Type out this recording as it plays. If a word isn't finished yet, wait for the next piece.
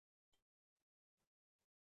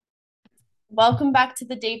Welcome back to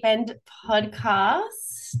the Deep End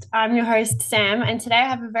podcast. I'm your host, Sam, and today I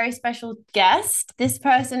have a very special guest. This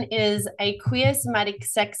person is a queer somatic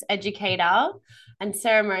sex educator and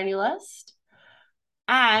ceremonialist,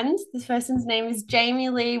 and this person's name is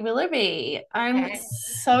Jaime-Lee Willoughby. I'm Okay.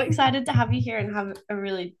 so excited to have you here and have a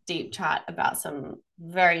really deep chat about some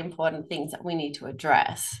very important things that we need to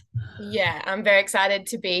address. Yeah, I'm very excited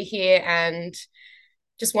to be here and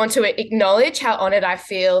just want to acknowledge how honored I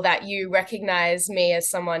feel that you recognize me as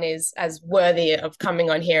someone is as worthy of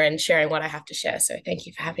coming on here and sharing what I have to share. So thank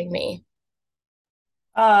you for having me.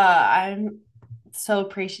 I'm so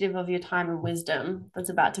appreciative of your time and wisdom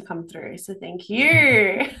that's about to come through. So thank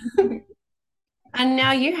you. And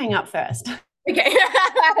now you hang up first. Okay.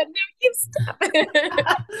 No, you stop.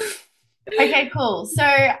 Okay, cool. So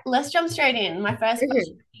let's jump straight in. My first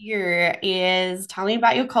question for you is tell me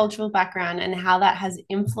about your cultural background and how that has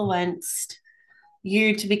influenced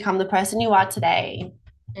you to become the person you are today.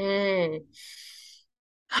 Mm.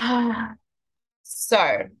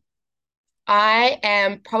 So I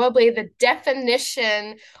am probably the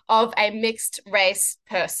definition of a mixed race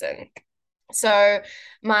person. So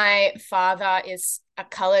my father is a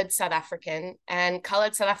colored South African, and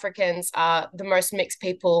colored South Africans are the most mixed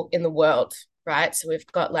people in the world, right? So we've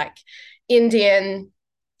got like Indian,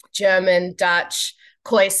 German, Dutch,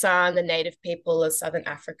 Khoisan, the native people of Southern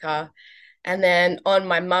Africa. And then on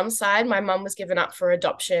my mum's side, my mum was given up for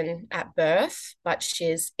adoption at birth, but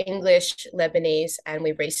she's English, Lebanese, and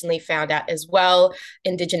we recently found out as well,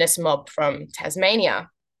 Indigenous mob from Tasmania.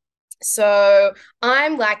 So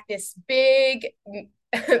I'm like this big,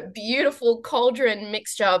 beautiful cauldron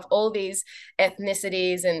mixture of all these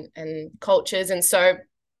ethnicities and cultures. And so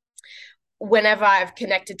whenever I've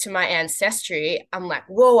connected to my ancestry, I'm like,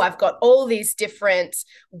 whoa, I've got all these different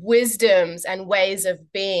wisdoms and ways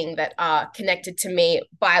of being that are connected to me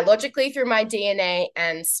biologically through my DNA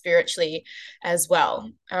and spiritually as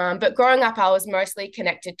well. But growing up, I was mostly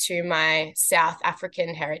connected to my South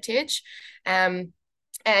African heritage.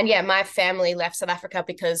 And yeah, my family left South Africa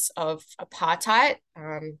because of apartheid,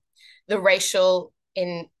 the racial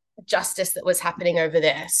injustice that was happening over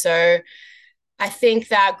there. So I think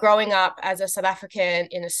that growing up as a South African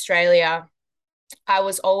in Australia, I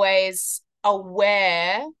was always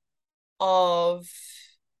aware of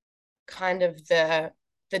kind of the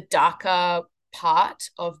darker part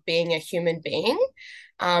of being a human being,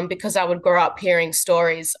 because I would grow up hearing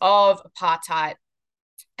stories of apartheid.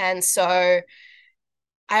 And so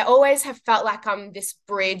I always have felt like I'm this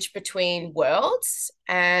bridge between worlds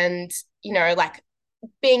and, like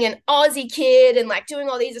being an Aussie kid and like doing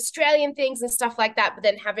all these Australian things and stuff like that, but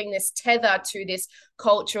then having this tether to this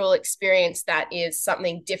cultural experience that is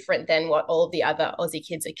something different than what all the other Aussie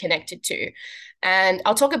kids are connected to. And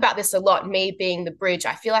I'll talk about this a lot, me being the bridge.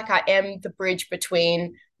 I feel like I am the bridge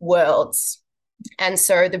between worlds. And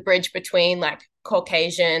so the bridge between like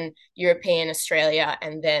Caucasian, European, Australia,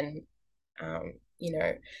 and then, um, you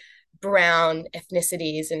know, brown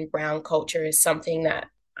ethnicities and brown culture is something that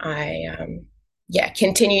I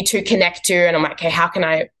continue to connect to. And I'm like, okay, how can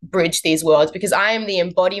I bridge these worlds? Because I am the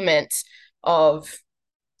embodiment of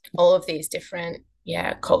all of these different,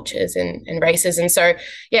 cultures and races. And so,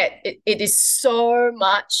 it is so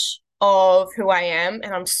much of who I am.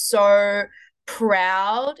 And I'm so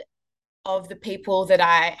proud of the people that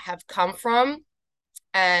I have come from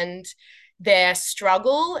and their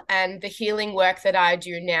struggle, and the healing work that I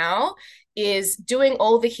do now is doing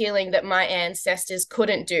all the healing that my ancestors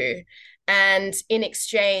couldn't do. And in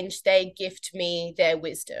exchange, they gift me their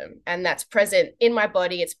wisdom. And that's present in my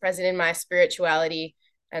body, it's present in my spirituality.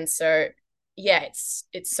 And so, yeah,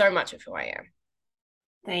 it's so much of who I am.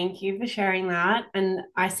 Thank you for sharing that. And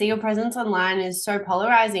I see your presence online is so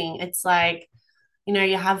polarizing. It's like,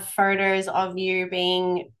 you have photos of you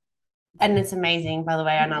being, and it's amazing, by the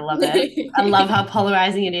way, and I love it. I love how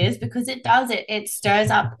polarizing it is because it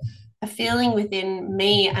stirs up a feeling within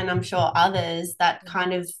me and I'm sure others that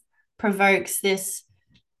kind of provokes this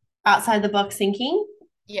outside the box thinking.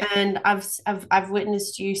 Yeah. And I've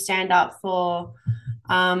witnessed you stand up for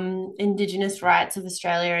Indigenous rights of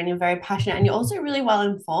Australia, and you're very passionate, and you're also really well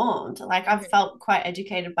informed. Like I've felt quite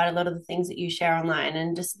educated by a lot of the things that you share online,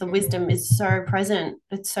 and just the wisdom is so present.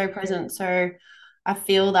 It's so present. So I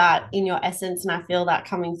feel that in your essence, and I feel that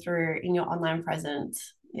coming through in your online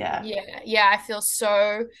presence. Yeah. Yeah, I feel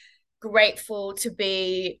so grateful to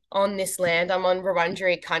be on this land. I'm on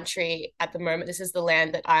Wurundjeri country at the moment. This is the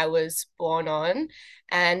land that I was born on,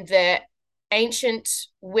 and the ancient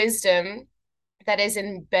wisdom that is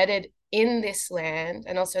embedded in this land,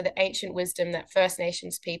 and also the ancient wisdom that First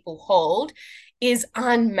Nations people hold, is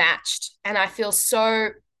unmatched. And I feel so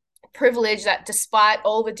privilege that despite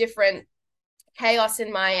all the different chaos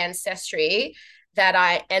in my ancestry, that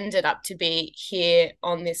I ended up to be here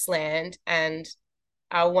on this land. And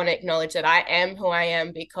I want to acknowledge that I am who I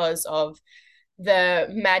am because of the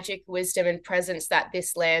magic, wisdom, and presence that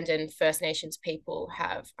this land and First Nations people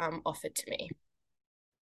have offered to me.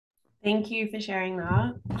 Thank you for sharing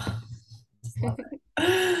that.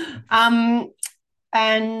 um,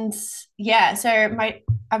 and yeah, so I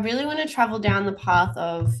really want to travel down the path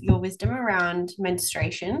of your wisdom around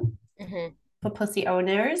menstruation Mm-hmm. for pussy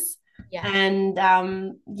owners. Yeah. And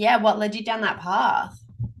yeah, what led you down that path?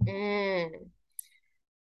 Mm.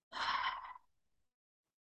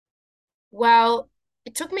 Well,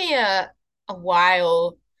 it took me a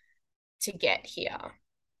while to get here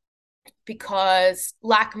because,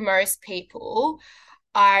 like most people,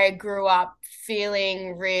 I grew up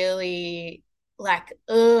feeling really like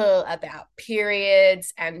about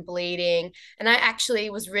periods and bleeding. And I actually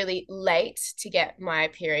was really late to get my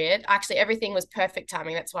period. Actually, everything was perfect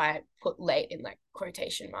timing. That's why I put late in like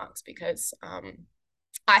quotation marks because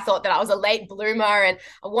I thought that I was a late bloomer and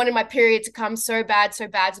I wanted my period to come so bad, so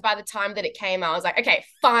bad. So by the time that it came, I was like, okay,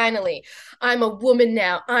 finally, I'm a woman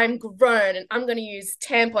now. I'm grown and I'm going to use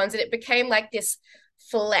tampons. And it became like this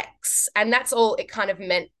flex. And that's all it kind of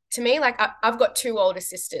meant to me. Like I've got two older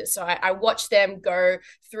sisters. So I watched them go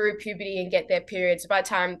through puberty and get their periods. So by the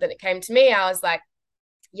time that it came to me, I was like,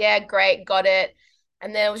 yeah, great, got it.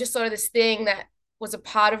 And then it was just sort of this thing that was a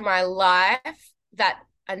part of my life that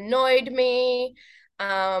annoyed me.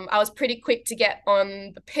 I was pretty quick to get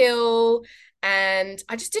on the pill, and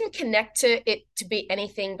I just didn't connect to it to be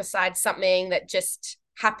anything besides something that just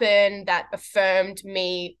happened that affirmed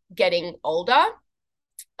me getting older.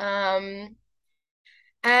 Um,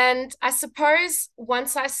 and I suppose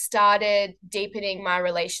once I started deepening my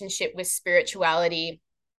relationship with spirituality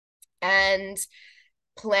and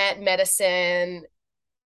plant medicine,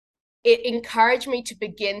 it encouraged me to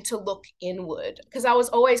begin to look inward because I was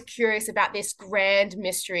always curious about this grand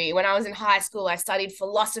mystery. When I was in high school, I studied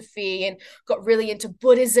philosophy and got really into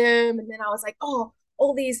Buddhism. And then I was like, oh,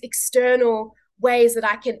 all these external ways that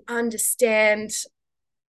I can understand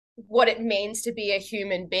what it means to be a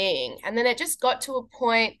human being. And then it just got to a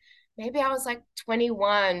point, maybe I was like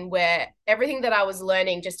 21, where everything that I was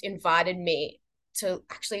learning just invited me to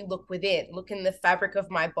actually look within, look in the fabric of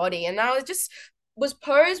my body. And I was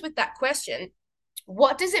posed with that question: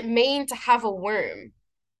 what does it mean to have a womb?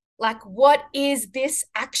 Like, what is this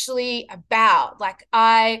actually about? Like,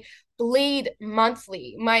 I bleed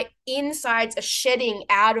monthly. My insides are shedding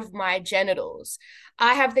out of my genitals.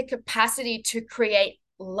 I have the capacity to create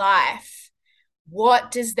life.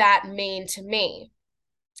 What does that mean to me?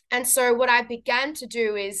 And so, what I began to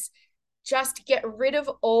do is just get rid of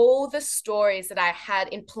all the stories that I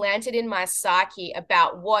had implanted in my psyche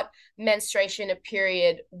about what menstruation, a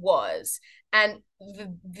period was. And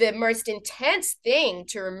the most intense thing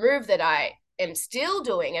to remove that I am still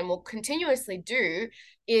doing and will continuously do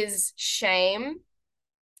is shame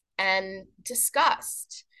and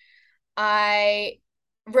disgust. I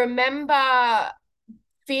remember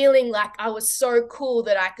feeling like I was so cool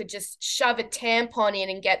that I could just shove a tampon in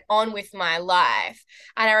and get on with my life.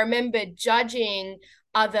 And I remember judging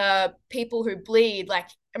other people who bleed. Like,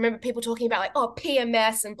 I remember people talking about like, oh,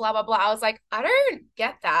 PMS and blah, blah, blah. I was like, I don't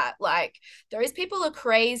get that. Like, those people are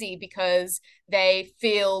crazy because they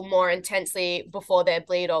feel more intensely before they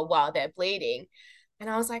bleed or while they're bleeding. And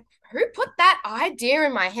I was like, who put that idea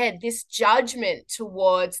in my head, this judgment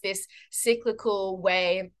towards this cyclical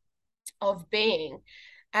way of being?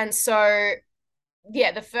 And so,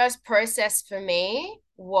 yeah, the first process for me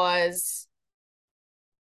was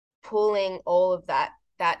pulling all of that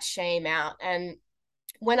shame out. And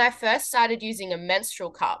when I first started using a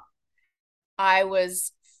menstrual cup, I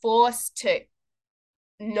was forced to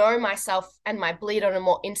know myself and my bleed on a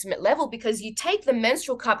more intimate level, because you take the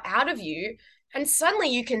menstrual cup out of you and suddenly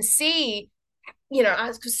you can see,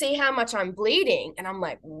 I could see how much I'm bleeding, and I'm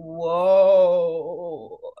like,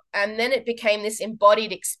 whoa. And then it became this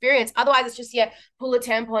embodied experience. Otherwise, it's just, yeah, pull a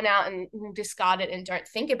tampon out and discard it and don't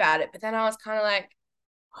think about it. But then I was kind of like,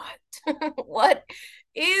 what? What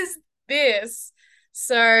is this?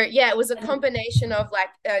 So, yeah, it was a combination of like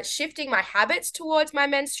shifting my habits towards my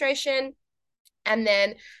menstruation, and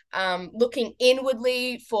then looking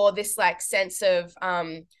inwardly for this like sense of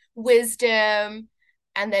wisdom,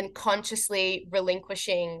 and then consciously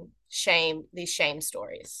relinquishing these shame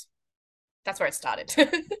stories. That's where it started.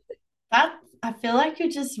 That I feel like you're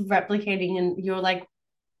just replicating and you're like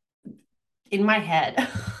in my head.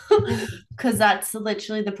 Because that's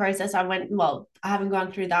literally the process I went. Well, I haven't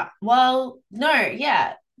gone through that. Well, no,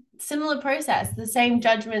 yeah. similar process, the same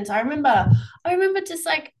judgments. I remember just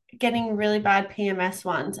like getting really bad PMS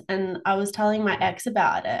once, and I was telling my ex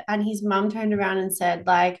about it, and his mum turned around and said,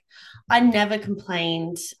 like, I never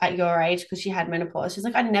complained at your age because she had menopause. She's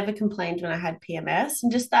like, I never complained when I had PMS,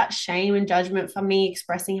 and just that shame and judgment for me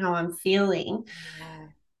expressing how I'm feeling. Yeah.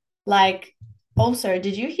 Like, also,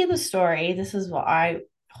 did you hear the story? This is what I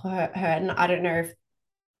heard, and I don't know if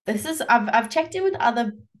this is I've checked in with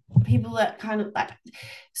other people that kind of like,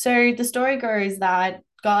 so the story goes that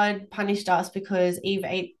God punished us because Eve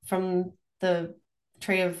ate from the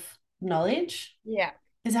tree of knowledge. Yeah.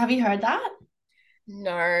 Have you heard that?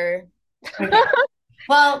 No. Okay.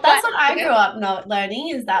 Well, But that's what I grew up not learning,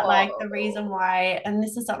 is that like the reason oh, why, and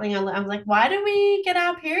this is something I'm like, why do we get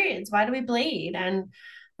our periods? Why do we bleed? And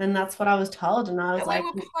that's what I was told. And I was and we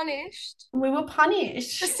like, were punished we were for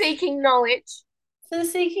punished seeking knowledge. for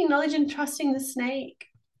seeking knowledge and trusting the snake.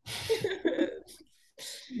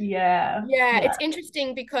 Yeah. Yeah, Yeah. it's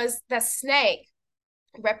interesting because the snake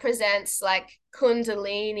represents like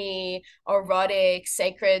kundalini, erotic,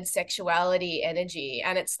 sacred sexuality energy.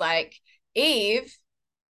 And it's like Eve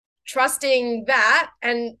trusting that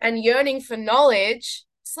and yearning for knowledge.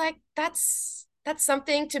 It's like that's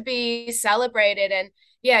something to be celebrated. And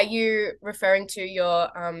yeah, you referring to your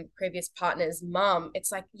previous partner's mum,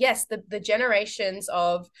 it's like, yes, the generations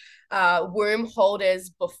of womb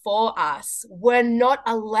holders before us were not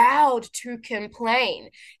allowed to complain.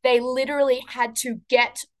 They literally had to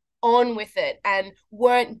get on with it and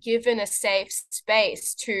weren't given a safe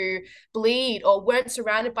space to bleed, or weren't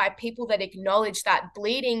surrounded by people that acknowledge that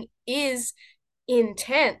bleeding is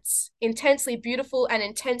intense, intensely beautiful, and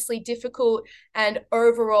intensely difficult, and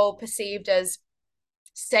overall perceived as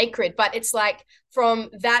sacred. But it's like,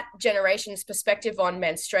 from that generation's perspective on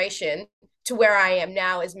menstruation to where I am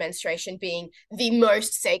now, as menstruation being the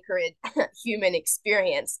most sacred human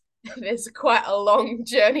experience, there's quite a long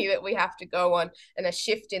journey that we have to go on, and a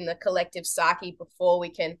shift in the collective psyche before we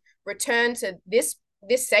can return to this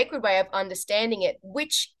sacred way of understanding it,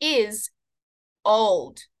 which is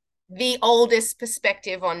old. The oldest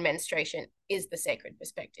perspective on menstruation is the sacred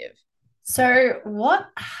perspective. So what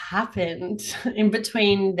happened in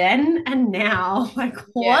between then and now? Like,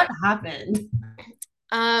 what Yeah. happened?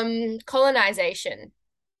 Colonization.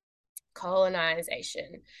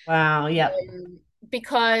 Colonization. Wow. Yep.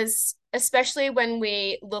 Because especially when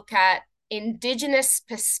we look at indigenous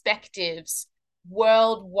perspectives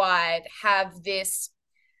worldwide, have this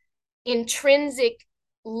intrinsic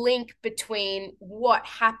link between what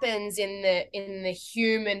happens in the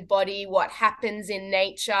human body, what happens in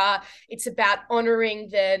nature. It's about honoring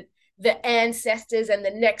the ancestors and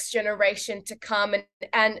the next generation to come,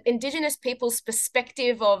 and indigenous people's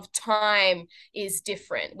perspective of time is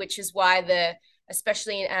different, which is why the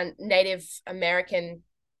especially in Native American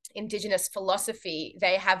indigenous philosophy,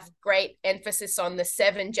 they have great emphasis on the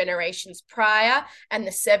 7 generations prior and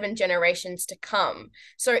the 7 generations to come.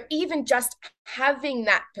 So even just having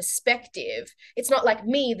that perspective, it's not like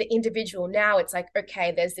me, the individual now, it's like,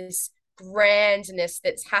 okay, there's this grandness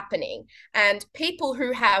that's happening. And people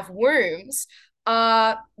who have wombs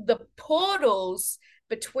are the portals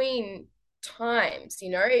between times.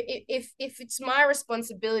 If it's my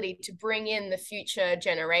responsibility to bring in the future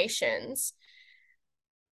generations,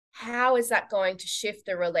 how is that going to shift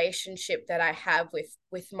the relationship that I have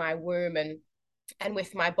with my womb and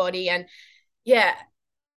with my body? And yeah,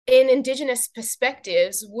 in indigenous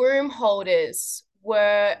perspectives, womb holders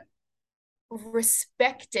were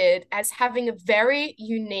respected as having a very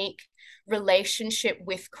unique relationship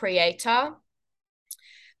with creator,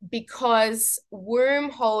 because womb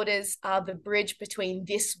holders are the bridge between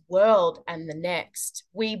this world and the next.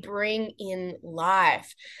 We bring in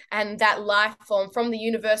life, and that life form from the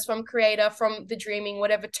universe, from creator, from the dreaming,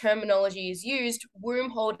 whatever terminology is used, womb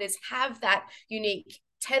holders have that unique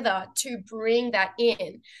tether to bring that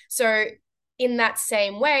in. So in that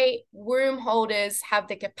same way, womb holders have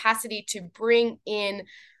the capacity to bring in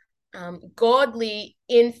godly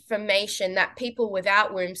information that people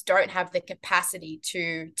without wombs don't have the capacity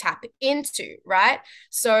to tap into, right?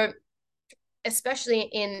 So especially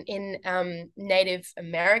in Native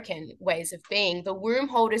American ways of being, the womb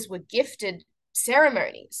holders were gifted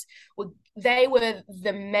ceremonies. They were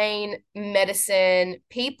the main medicine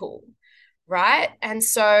people, right? And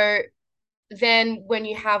so then when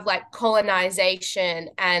you have like colonization,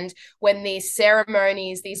 and when these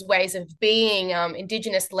ceremonies, these ways of being,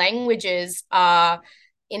 indigenous languages are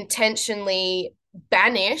intentionally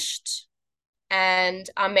banished and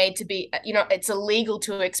are made to be, it's illegal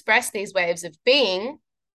to express these ways of being,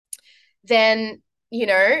 then,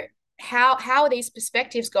 how are these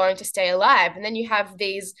perspectives going to stay alive? And then you have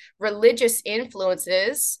these religious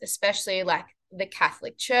influences, especially like the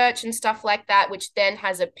Catholic Church and stuff like that, which then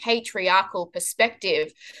has a patriarchal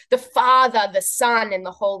perspective, the Father, the Son, and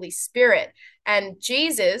the Holy Spirit. And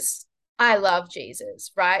Jesus, I love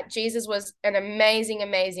Jesus, right? Jesus was an amazing,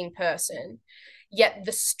 amazing person. Yet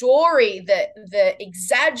the story, the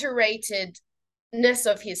exaggeratedness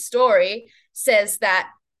of his story says that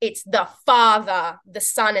it's the Father, the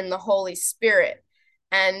Son, and the Holy Spirit,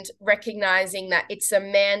 and recognizing that it's a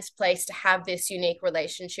man's place to have this unique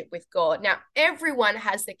relationship with God. Now, everyone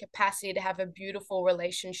has the capacity to have a beautiful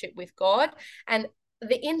relationship with God, and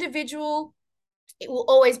the individual, it will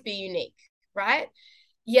always be unique, right?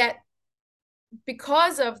 Yet,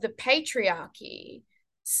 because of the patriarchy,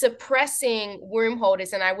 suppressing womb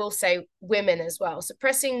holders, and I will say women as well,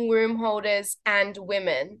 suppressing womb holders and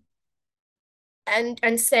women,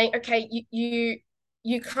 and saying, okay,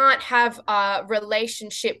 you can't have a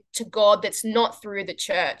relationship to God that's not through the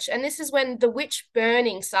church. And this is when the witch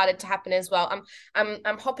burning started to happen as well.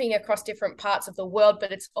 I'm hopping across different parts of the world,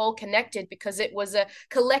 but it's all connected because it was a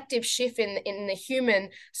collective shift in the human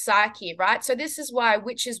psyche, right? So this is why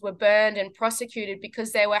witches were burned and prosecuted,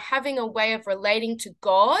 because they were having a way of relating to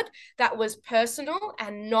God that was personal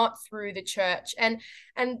and not through the church. And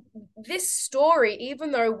this story,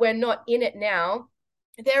 even though we're not in it now,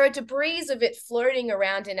 there are debris of it floating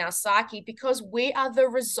around in our psyche because we are the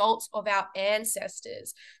results of our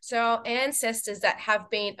ancestors. So our ancestors that have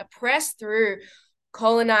been oppressed through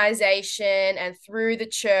colonization and through the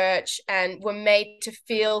church and were made to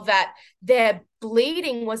feel that their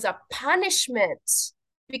bleeding was a punishment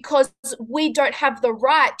because we don't have the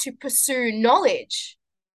right to pursue knowledge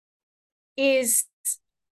is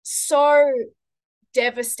so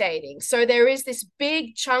devastating. So there is this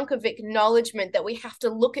big chunk of acknowledgement that we have to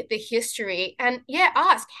look at the history and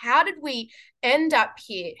ask, how did we end up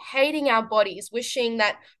here, hating our bodies, wishing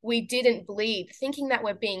that we didn't bleed, thinking that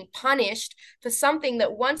we're being punished for something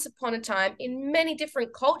that once upon a time in many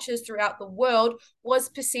different cultures throughout the world was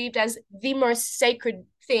perceived as the most sacred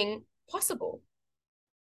thing possible.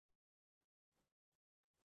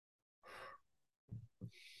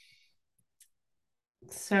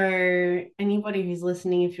 So anybody who's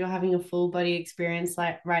listening, if you're having a full body experience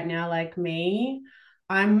like right now, like me,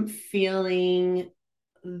 I'm feeling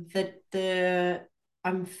the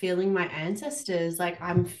I'm feeling my ancestors. Like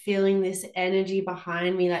I'm feeling this energy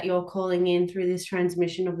behind me that you're calling in through this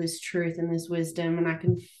transmission of this truth and this wisdom. And I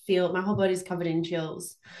can feel my whole body's covered in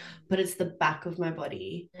chills, but it's the back of my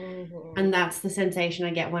body. Mm-hmm. And that's the sensation I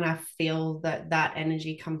get when I feel that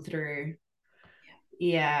energy come through.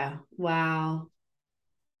 Yeah. Wow.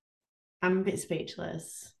 I'm a bit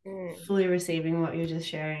speechless, Mm. fully receiving what you're just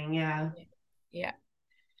sharing. Yeah. Yeah.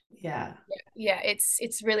 Yeah. Yeah,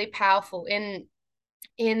 it's really powerful. I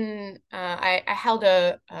held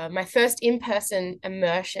a my first in-person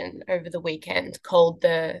immersion over the weekend called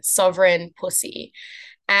the Sovereign Pussy.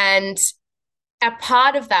 And a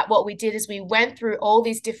part of that, what we did is we went through all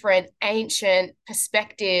these different ancient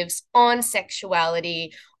perspectives on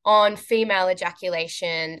sexuality, on female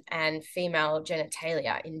ejaculation, and female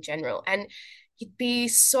genitalia in general. And you'd be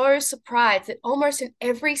so surprised that almost in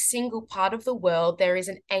every single part of the world, there is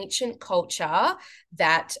an ancient culture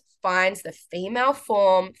that finds the female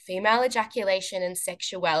form, female ejaculation, and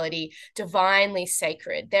sexuality divinely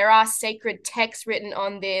sacred. There are sacred texts written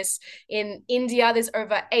on this. In India, there's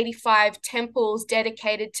over 85 temples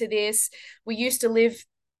dedicated to this. We used to live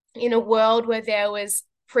in a world where there was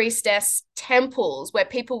priestess temples where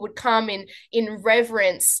people would come in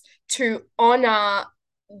reverence to honor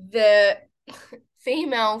the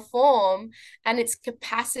female form and its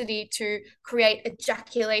capacity to create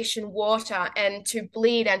ejaculation water and to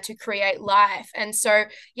bleed and to create life. And so,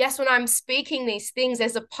 yes, when I'm speaking these things,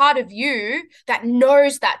 there's a part of you that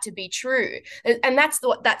knows that to be true. And that's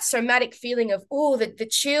that somatic feeling of, oh, the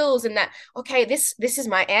chills and that, okay, this is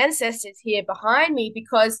my ancestors here behind me,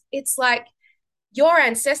 because it's like your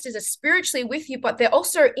ancestors are spiritually with you, but they're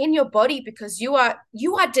also in your body because you are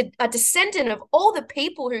a descendant of all the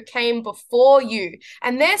people who came before you,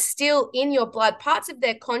 and they're still in your blood. Parts of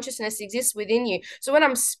their consciousness exist within you. So when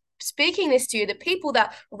I'm speaking this to you, the people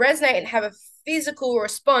that resonate and have a physical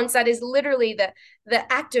response, that is literally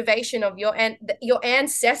the activation of your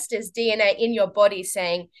ancestors' DNA in your body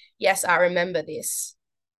saying, yes, I remember this.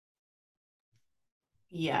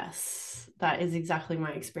 Yes, that is exactly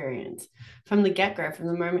my experience. From the get go, from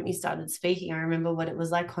the moment you started speaking, I remember what it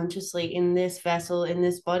was like consciously in this vessel, in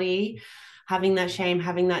this body, having that shame,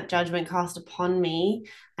 having that judgment cast upon me,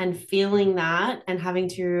 and feeling that and having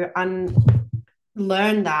to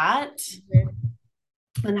unlearn that.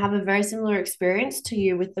 Mm-hmm. and have a very similar experience to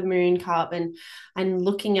you with the moon cup and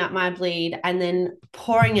looking at my bleed and then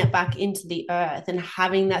pouring it back into the earth and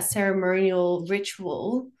having that ceremonial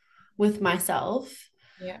ritual with myself.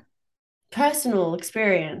 Yeah. Personal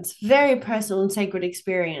experience, very personal and sacred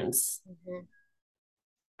experience. Mm-hmm.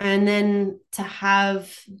 And then to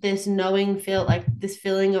have this knowing feel like this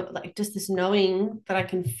feeling of like just this knowing that I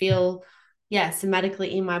can feel, yeah,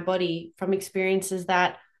 somatically in my body from experiences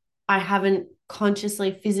that I haven't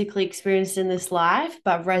consciously physically experienced in this life,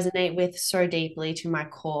 but resonate with so deeply to my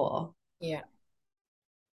core. Yeah.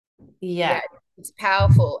 Yeah. Yeah, it's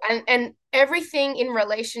powerful. And everything in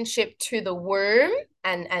relationship to the womb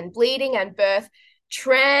and bleeding and birth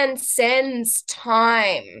transcends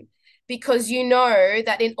time, because you know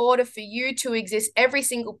that in order for you to exist, every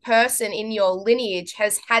single person in your lineage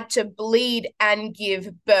has had to bleed and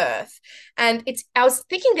give birth. And it's, I was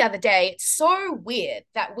thinking the other day, it's so weird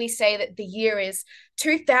that we say that the year is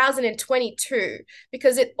 2022,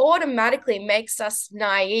 because it automatically makes us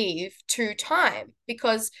naive to time,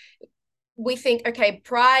 because we think, okay,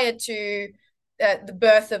 prior to the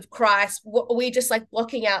birth of Christ, we just like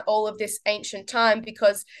blocking out all of this ancient time,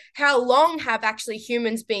 because how long have actually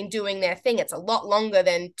humans been doing their thing? It's a lot longer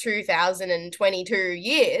than 2022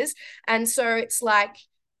 years. And so it's like,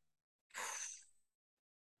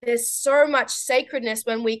 there's so much sacredness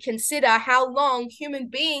when we consider how long human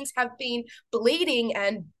beings have been bleeding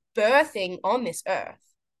and birthing on this earth.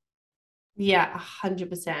 Yeah,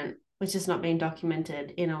 100%, which is not being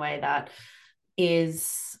documented in a way that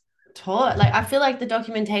is taught. Like, I feel like the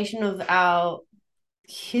documentation of our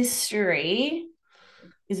history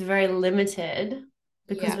is very limited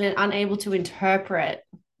because Yeah. we're unable to interpret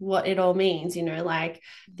what it all means, you know, like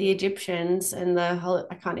the Mm-hmm. Egyptians and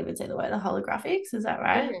I can't even say the word, the holographics, is that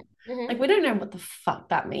right? Mm-hmm. Mm-hmm. Like, we don't know what the fuck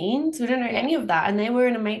that means. We don't know Yeah. any of that. And they were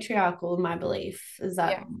in a matriarchal, my belief is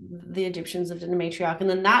that Yeah. the Egyptians lived in a matriarch. And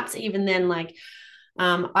then that's even then like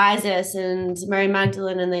Isis and Mary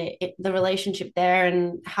Magdalene and the relationship there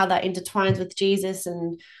and how that intertwines with Jesus.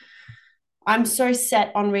 And I'm so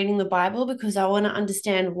set on reading the Bible because I want to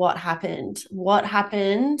understand what happened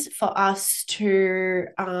for us to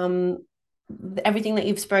everything that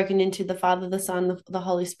you've spoken into the Father, the Son, the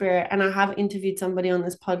Holy Spirit. And I have interviewed somebody on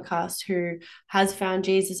this podcast who has found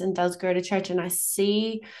Jesus and does go to church, and I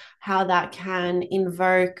see how that can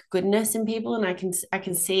invoke goodness in people, and I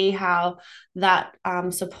can see how that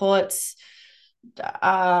supports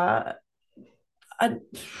uh, a,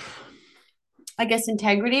 I guess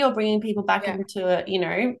integrity, or bringing people back Yeah. into a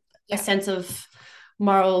Yeah. sense of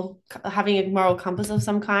having a moral compass of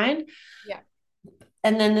some kind. Yeah.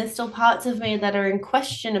 And then there's still parts of me that are in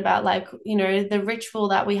question about, like, the ritual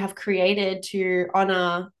that we have created to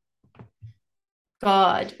honor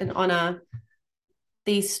God and honor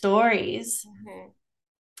these stories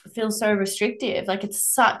Mm-hmm. feels so restrictive. Like, it's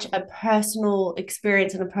such a personal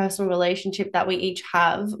experience and a personal relationship that we each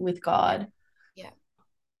have with God. Yeah.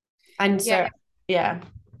 And Yeah. so, yeah.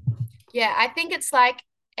 Yeah. I think it's like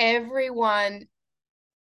everyone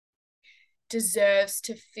deserves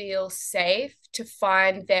to feel safe to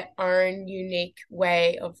find their own unique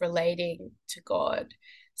way of relating to God.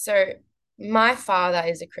 So, my father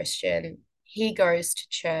is a Christian, he goes to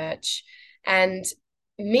church, and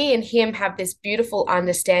me and him have this beautiful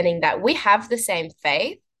understanding that we have the same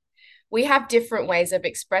faith. We have different ways of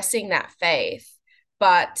expressing that faith,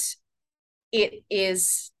 but it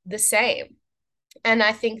is the same. And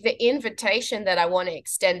I think the invitation that I want to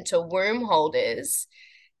extend to womb holders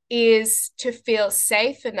is to feel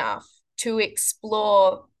safe enough to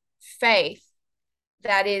explore faith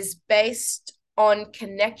that is based on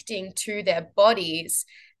connecting to their bodies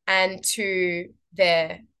and to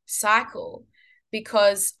their cycle.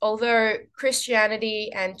 Because although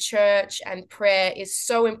Christianity and church and prayer is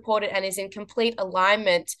so important and is in complete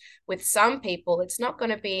alignment with some people, it's not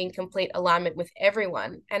going to be in complete alignment with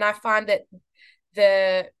everyone. And I find that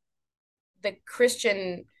the the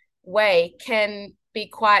Christian way can be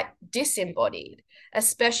quite disembodied,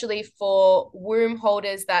 especially for womb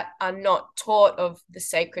holders that are not taught of the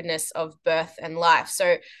sacredness of birth and life.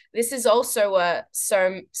 So this is also a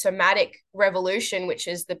somatic revolution, which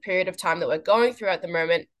is the period of time that we're going through at the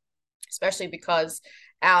moment, especially because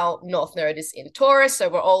our North Node is in Taurus. So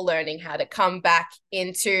we're all learning how to come back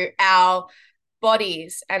into our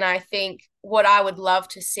bodies. And I think what I would love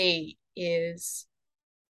to see is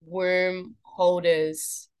womb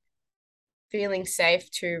holders feeling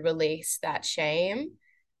safe to release that shame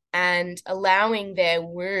and allowing their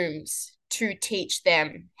wombs to teach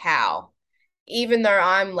them how. Even though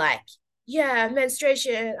I'm like, yeah,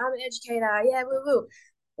 menstruation, I'm an educator, yeah, woo woo.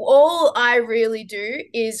 all I really do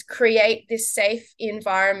is create this safe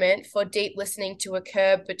environment for deep listening to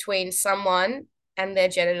occur between someone and their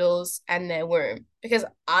genitals and their womb. Because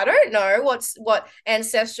I don't know what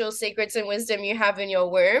ancestral secrets and wisdom you have in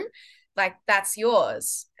your womb. Like that's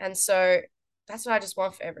yours. And so that's what I just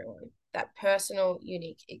want for everyone. That personal,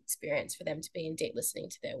 unique experience for them to be in deep listening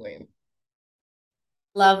to their womb.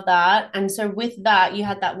 Love that. And so with that, you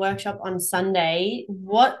had that workshop on Sunday.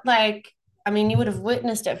 What like I mean, you would have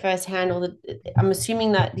witnessed it firsthand, or I'm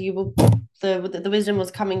assuming that you will the wisdom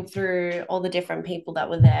was coming through all the different people that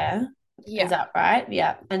were there. Is Yeah. that right?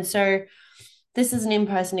 Yeah. And so this is an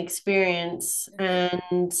in-person experience,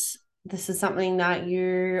 and this is something that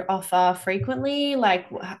you offer frequently. Like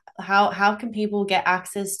how can people get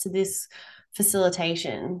access to this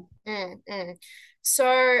facilitation? Mm.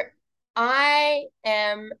 So I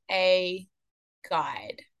am a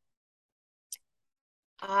guide.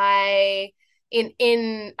 I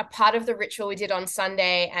in a part of the ritual we did on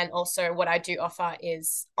Sunday, and also what I do offer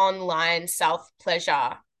is online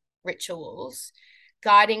self-pleasure rituals,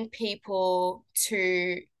 guiding people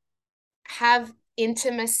to have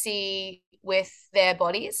intimacy with their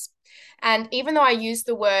bodies. And even though I use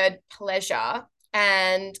the word pleasure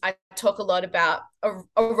and I talk a lot about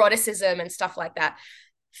eroticism and stuff like that,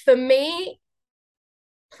 for me,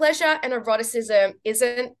 pleasure and eroticism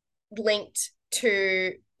isn't linked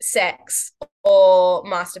to sex or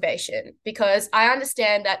masturbation, because I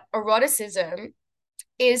understand that eroticism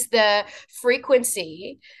is the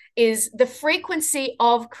frequency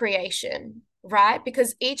of creation, right?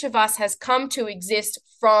 Because each of us has come to exist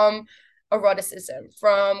from eroticism,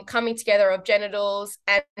 from coming together of genitals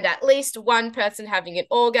and at least one person having an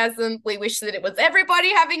orgasm. We wish that it was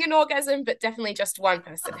everybody having an orgasm, but definitely just one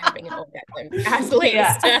person having an orgasm, at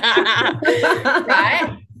Yeah. least.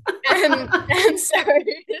 Right? And so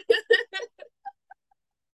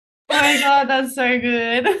Oh my God, that's so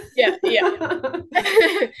good. yeah.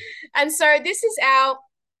 And so this is our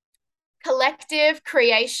collective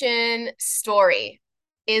creation story,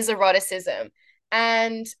 is eroticism.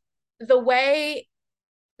 And the way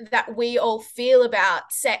that we all feel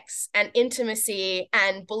about sex and intimacy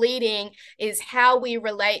and bleeding is how we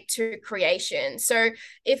relate to creation. So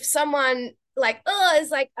if someone like, oh, is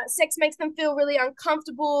like sex makes them feel really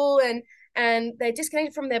uncomfortable and they're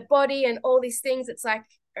disconnected from their body and all these things, it's like,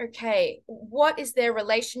 okay, what is their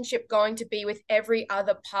relationship going to be with every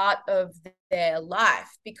other part of their life?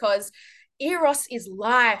 Because Eros is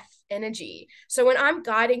life energy. So when I'm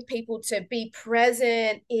guiding people to be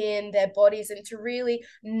present in their bodies and to really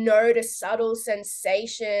notice subtle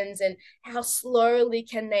sensations and how slowly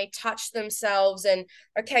can they touch themselves, and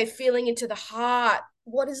okay, feeling into the heart,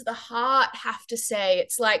 what does the heart have to say?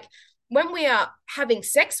 It's like when we are having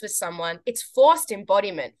sex with someone, it's forced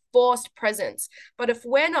embodiment, forced presence. But if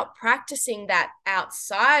we're not practicing that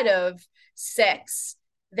outside of sex,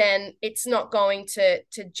 then it's not going to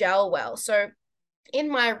gel well. So in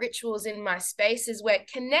my rituals, in my spaces, we're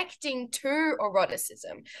connecting to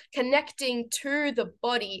eroticism, connecting to the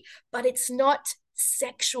body, but it's not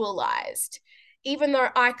sexualized. Even though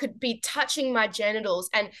I could be touching my genitals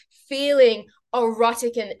and feeling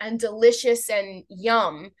erotic and delicious and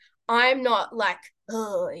yum, I'm not like,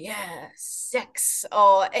 oh, yeah, sex,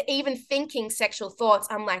 or even thinking sexual thoughts.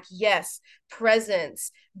 I'm like, yes,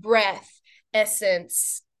 presence, breath,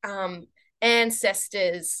 essence,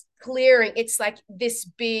 ancestors, clearing. It's like this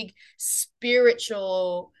big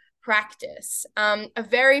spiritual practice. A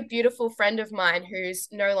very beautiful friend of mine who's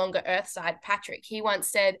no longer earthside, Patrick, he once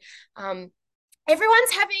said,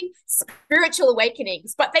 everyone's having spiritual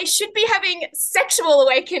awakenings, but they should be having sexual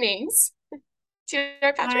awakenings. Do you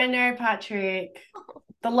know Patrick? I know Patrick.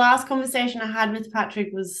 The last conversation I had with Patrick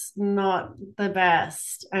was not the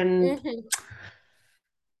best. And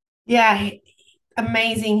yeah,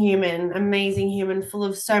 amazing human, full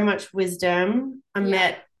of so much wisdom.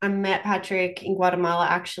 Yeah. I met Patrick in Guatemala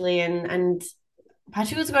actually, and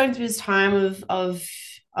Patrick was going through his time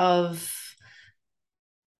of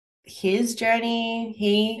his journey,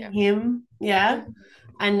 Yeah. him, yeah. Mm-hmm.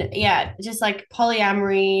 And yeah, just like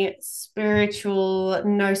polyamory, spiritual,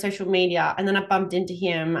 no social media. And then I bumped into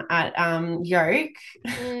him at Yoke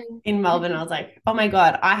in Melbourne. I was like, oh my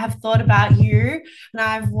God, I have thought about you and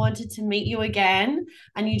I've wanted to meet you again.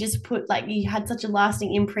 And you just put like you had such a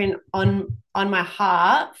lasting imprint on my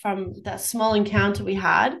heart from that small encounter we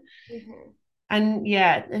had. Mm-hmm. And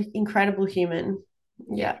yeah, incredible human.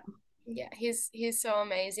 Yeah. Yeah. Yeah, he's so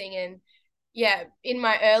amazing. And Yeah, in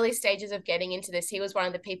my early stages of getting into this, he was one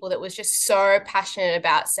of the people that was just so passionate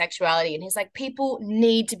about sexuality. And he's like, people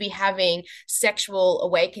need to be having sexual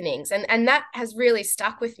awakenings. And that has really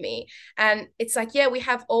stuck with me. And it's like, yeah, we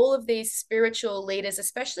have all of these spiritual leaders,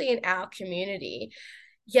 especially in our community.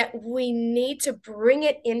 Yet we need to bring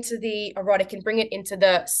it into the erotic and bring it into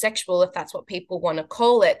the sexual, if that's what people want to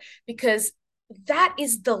call it, because that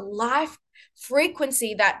is the life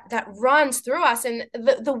frequency that runs through us. And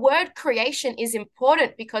the word creation is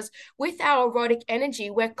important because with our erotic energy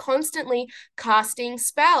we're constantly casting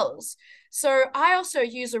spells. So I also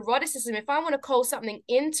use eroticism if I want to call something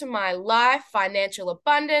into my life, financial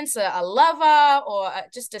abundance, a lover, or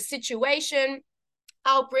just a situation.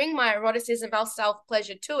 I'll bring my eroticism, I'll self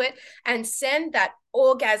pleasure to it and send that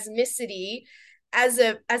orgasmicity as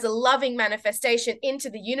a loving manifestation into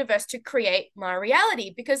the universe to create my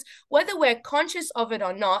reality. Because whether we're conscious of it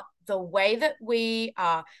or not, the way that we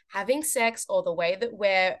are having sex or the way that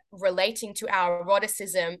we're relating to our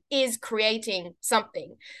eroticism is creating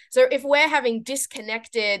something. So if we're having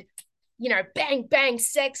disconnected, bang bang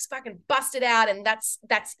sex, fucking busted out, and that's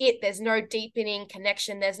it, there's no deepening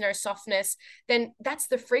connection, there's no softness, then that's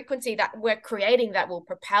the frequency that we're creating that will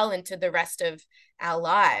propel into the rest of our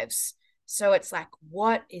lives. So it's like,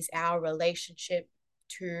 what is our relationship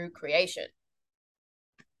to creation?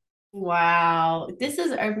 Wow, this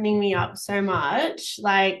is opening me up so much.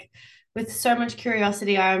 Like with so much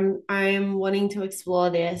curiosity, I'm wanting to explore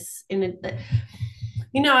this in a,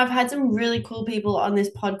 I've had some really cool people on this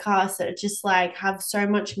podcast that just like have so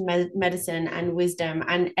much medicine and wisdom,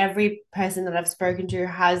 and every person that I've spoken to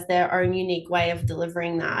has their own unique way of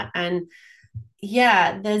delivering that. And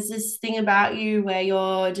yeah, there's this thing about you where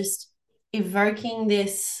you're just evoking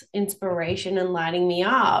this inspiration and lighting me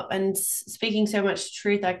up and speaking so much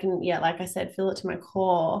truth. I can, yeah, like I said, feel it to my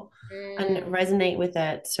core and Mm, resonate with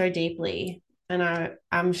it so deeply. And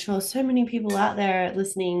I'm sure so many people out there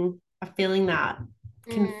listening are feeling that,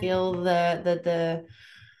 can mm, feel the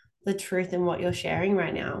truth in what you're sharing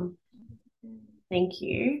right now. mm. Thank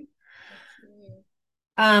you. Thank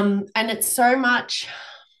you. And it's so much,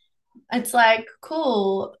 it's like,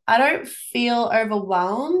 cool. I don't feel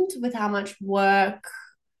overwhelmed with how much work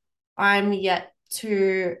I'm yet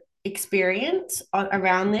to experience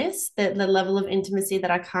around this. The level of intimacy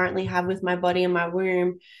that I currently have with my body and my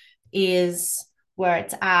womb is where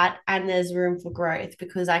it's at, and there's room for growth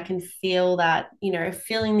because I can feel that,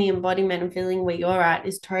 feeling the embodiment and feeling where you're at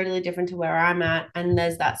is totally different to where I'm at, and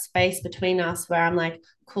there's that space between us where I'm like,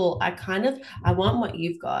 cool, I want what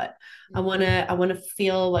you've got. I want to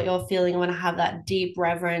feel what you're feeling. I want to have that deep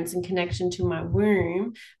reverence and connection to my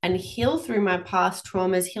womb and heal through my past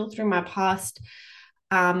traumas, heal through my past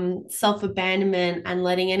self abandonment, and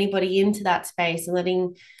letting anybody into that space, and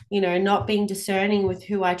letting, not being discerning with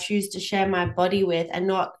who I choose to share my body with, and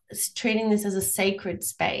not treating this as a sacred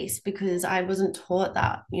space because I wasn't taught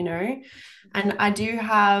that. And I do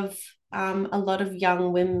have a lot of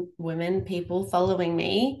young women people following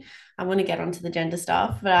me. I want to get onto the gender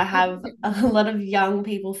stuff, but I have a lot of young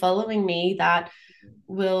people following me that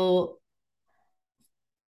will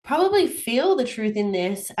probably feel the truth in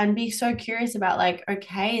this and be so curious about, like,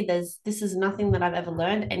 okay, this is nothing that I've ever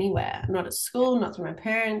learned anywhere, not at school, not through my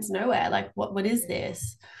parents, nowhere. Like, what is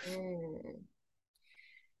this? Mm.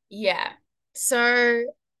 Yeah. So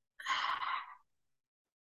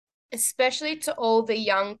especially to all the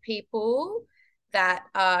young people that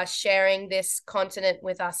are sharing this continent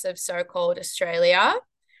with us of so-called Australia,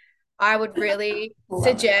 I would really Love it.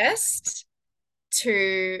 suggest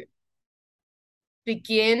to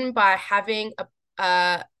begin by having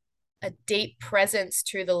a, a deep presence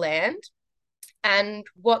to the land. And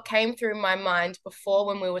what came through my mind before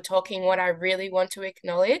when we were talking, what I really want to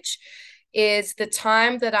acknowledge is the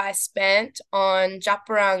time that I spent on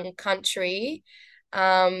Japarang country.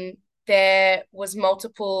 There was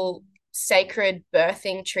multiple sacred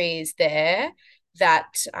birthing trees there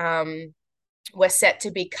that were set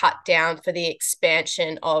to be cut down for the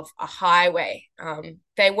expansion of a highway.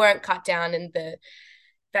 They weren't cut down, and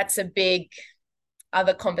that's a big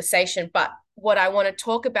other conversation. But what I want to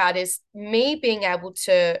talk about is me being able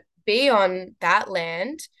to be on that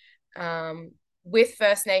land with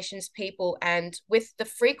First Nations people and with the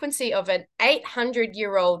frequency of an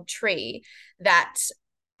 800-year-old tree that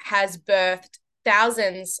has birthed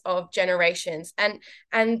thousands of generations.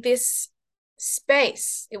 And this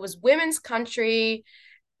space, it was women's country,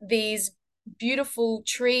 these beautiful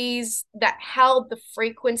trees that held the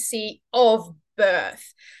frequency of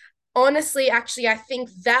birth. Honestly, actually, I think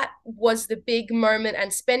that was the big moment.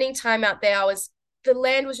 And spending time out there, the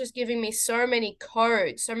land was just giving me so many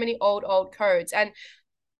codes, so many old codes. And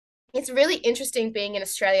it's really interesting being in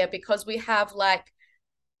Australia because we have like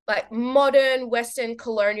modern Western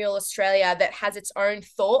colonial Australia that has its own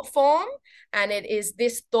thought form. And it is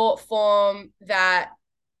this thought form that,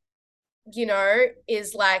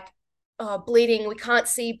 is like, oh, bleeding, we can't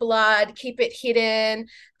see blood, keep it hidden,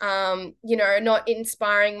 not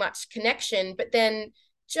inspiring much connection. But then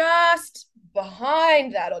just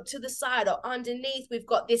behind that, or to the side, or underneath, we've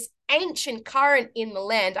got this ancient current in the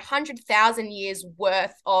land, 100,000 years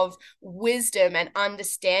worth of wisdom and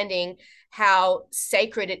understanding how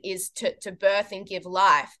sacred it is to birth and give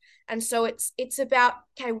life. And so it's about,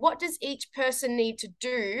 okay, what does each person need to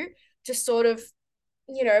do to sort of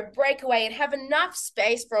break away and have enough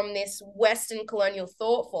space from this Western colonial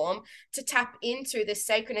thought form to tap into this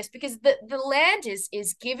sacredness, because the land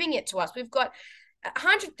is giving it to us. We've got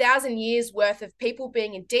 100,000 years worth of people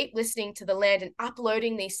being in deep listening to the land and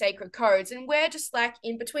uploading these sacred codes. And we're just like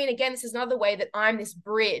in between. Again, this is another way that I'm this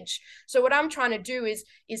bridge. So what I'm trying to do is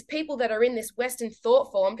people that are in this Western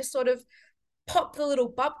thought form just sort of pop the little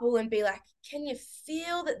bubble and be like, can you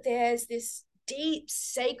feel that there's this deep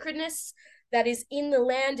sacredness that is in the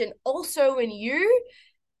land and also in you?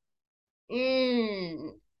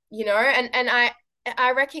 And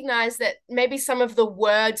I recognize that maybe some of the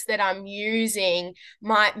words that I'm using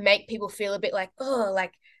might make people feel a bit like, oh,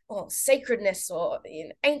 like, oh, sacredness, or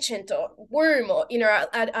ancient, or womb, or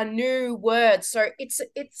a new word. So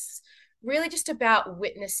it's really just about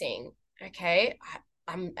witnessing. Okay,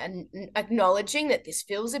 I'm acknowledging that this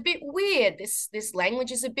feels a bit weird. This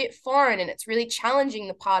language is a bit foreign, and it's really challenging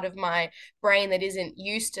the part of my brain that isn't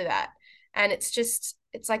used to that. And it's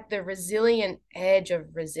like the resilient edge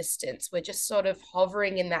of resistance. We're just sort of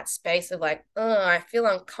hovering in that space of like, oh, I feel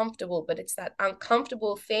uncomfortable, but it's that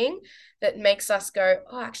uncomfortable thing that makes us go,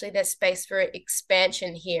 oh, actually, there's space for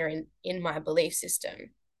expansion here in my belief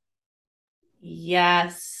system.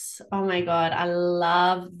 Yes. Oh my God. I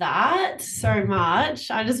love that so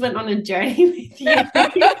much. I just went on a journey with you.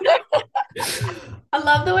 I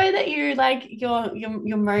love the way that you like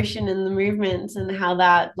your motion and the movements and how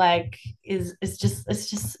that like is just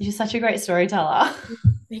it's just you're such a great storyteller.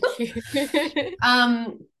 Thank you.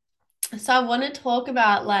 Um, so I want to talk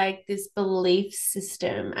about like this belief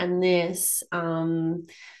system and this you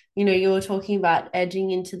were talking about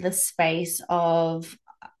edging into the space of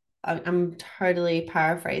I'm totally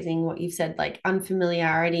paraphrasing what you've said, like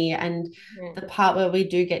unfamiliarity and the part where we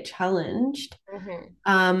do get challenged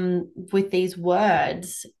Mm-hmm. with these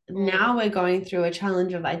words. Mm-hmm. Now we're going through a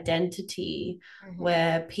challenge of identity Mm-hmm.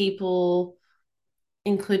 where people,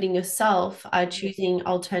 including yourself, are choosing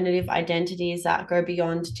alternative identities that go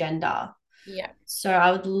beyond gender. Yeah. So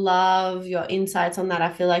I would love your insights on that.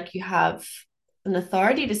 I feel like you have an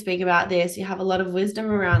authority to speak about this. You have a lot of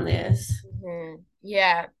wisdom around this.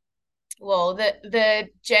 Yeah. Well, the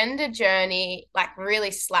gender journey like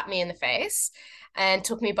really slapped me in the face and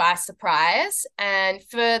took me by surprise. And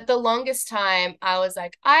for the longest time, I was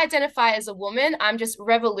like, I identify as a woman. I'm just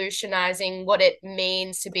revolutionizing what it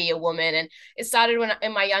means to be a woman. And it started when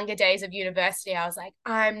in my younger days of university, I was like,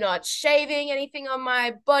 I'm not shaving anything on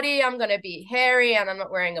my body. I'm gonna be hairy and I'm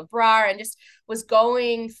not wearing a bra, and just was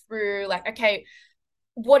going through like, okay,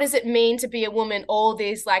 what does it mean to be a woman, all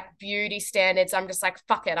these like beauty standards. I'm just like,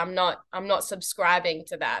 fuck it, I'm not subscribing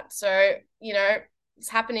to that. So it's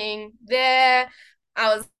happening there.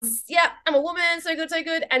 I was, yeah, I'm a woman, so good, so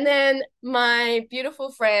good. And then my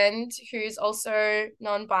beautiful friend who's also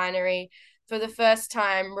non-binary, for the first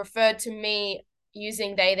time referred to me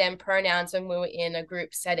using they them pronouns when we were in a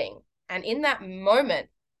group setting. And in that moment,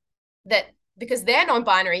 that because they're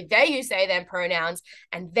non-binary, they use they them pronouns,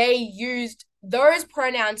 and they used those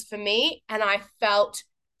pronouns for me, and I felt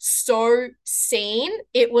so seen.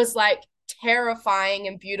 It was like terrifying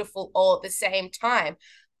and beautiful all at the same time.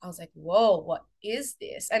 I was like, whoa, what is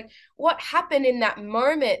this? And what happened in that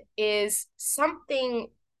moment is something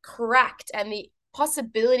cracked, and the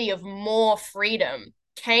possibility of more freedom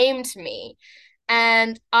came to me.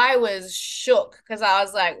 And I was shook because I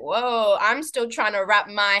was like, whoa, I'm still trying to wrap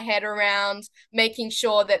my head around making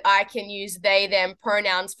sure that I can use they, them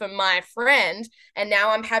pronouns for my friend. And now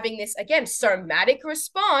I'm having this, again, somatic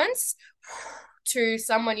response to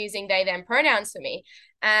someone using they, them pronouns for me.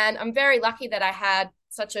 And I'm very lucky that I had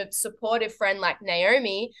such a supportive friend like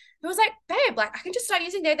Naomi, who was like, babe, like I can just start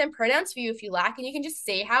using they, them pronouns for you if you like, and you can just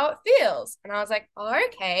see how it feels. And I was like, oh,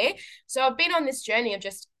 okay. So I've been on this journey of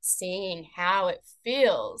just seeing how it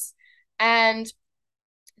feels. And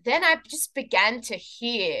then I just began to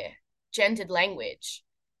hear gendered language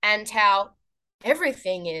and how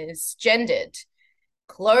everything is gendered.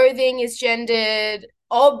 Clothing is gendered,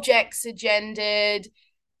 objects are gendered,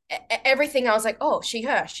 everything I was like, oh, she,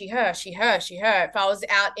 her, she, her, she, her, she, her. If I was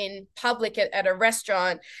out in public at a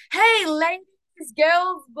restaurant, hey, ladies,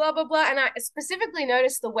 girls, blah, blah, blah. And I specifically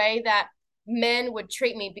noticed the way that men would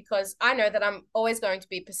treat me because I know that I'm always going to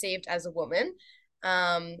be perceived as a woman.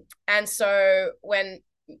 And so when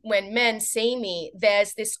men see me,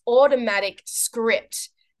 there's this automatic script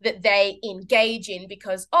that they engage in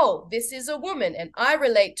because, oh, this is a woman and I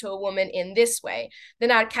relate to a woman in this way. Then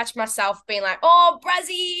I'd catch myself being like, oh,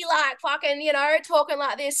 Brazzy, like fucking, talking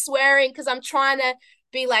like this, swearing because I'm trying to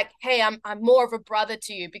be like, hey, I'm more of a brother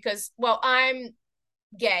to you because, well, I'm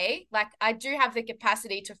gay. Like I do have the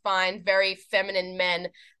capacity to find very feminine men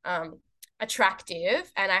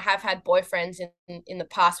attractive, and I have had boyfriends in the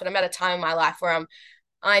past, but I'm at a time in my life where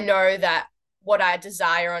I know that what I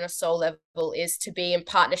desire on a soul level is to be in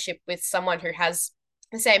partnership with someone who has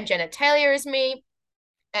the same genitalia as me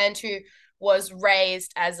and who was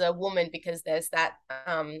raised as a woman because there's that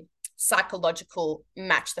psychological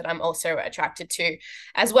match that I'm also attracted to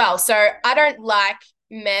as well. So I don't like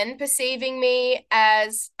men perceiving me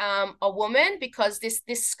as a woman because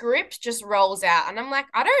this script just rolls out and I'm like,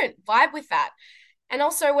 I don't vibe with that. And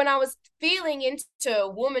also when I was feeling into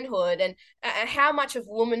womanhood and how much of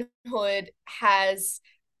womanhood has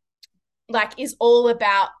like is all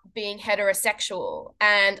about being heterosexual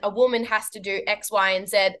and a woman has to do X, Y, and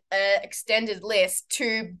Z extended list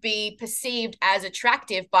to be perceived as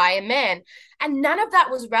attractive by a man. And none of that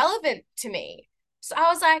was relevant to me. So I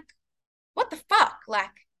was like, what the fuck?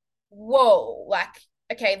 Like, whoa, like,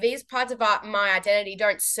 okay, these parts of my identity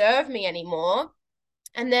don't serve me anymore.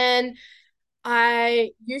 And then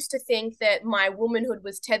I used to think that my womanhood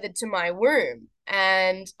was tethered to my womb.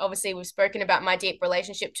 And obviously, we've spoken about my deep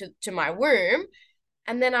relationship to my womb.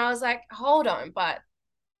 And then I was like, hold on, but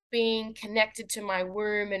being connected to my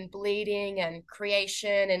womb and bleeding and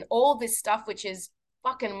creation and all this stuff, which is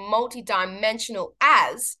fucking multidimensional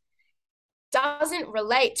as doesn't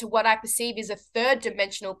relate to what I perceive is a third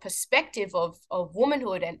dimensional perspective of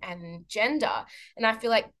womanhood and gender. And I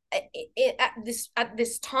feel like at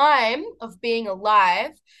this time of being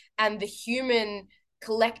alive and the human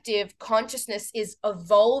collective consciousness is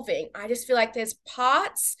evolving, I just feel like there's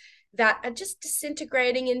parts that are just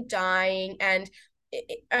disintegrating and dying and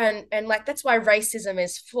like that's why racism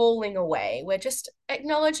is falling away. We're just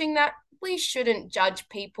acknowledging that we shouldn't judge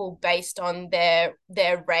people based on their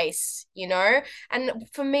race, and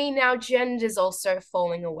for me now gender is also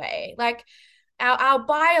falling away. Like our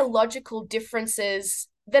biological differences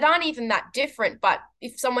that aren't even that different, but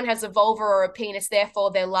if someone has a vulva or a penis,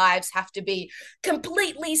 therefore their lives have to be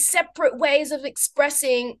completely separate ways of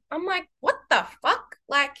expressing. I'm like, what the fuck?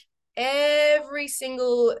 Like every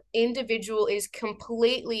single individual is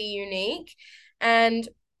completely unique. And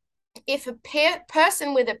if a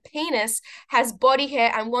person with a penis has body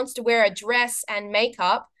hair and wants to wear a dress and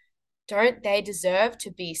makeup, don't they deserve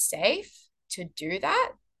to be safe to do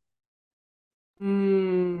that?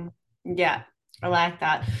 Yeah, I like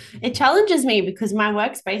that. It challenges me because my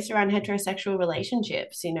work's based around heterosexual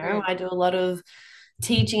relationships. Mm. I do a lot of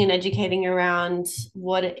teaching and educating around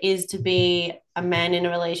what it is to be a man in a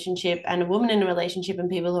relationship and a woman in a relationship and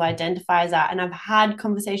people who identify as that. And I've had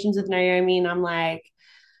conversations with Naomi and I'm like,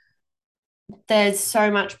 there's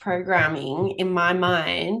so much programming in my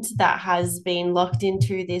mind that has been locked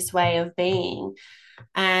into this way of being.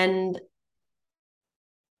 And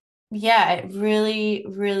yeah, it really,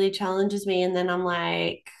 really challenges me. And then I'm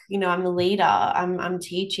like, I'm a leader. I'm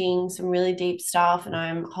teaching some really deep stuff and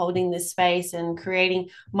I'm holding this space and creating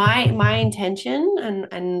my intention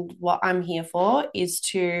and what I'm here for is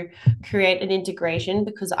to create an integration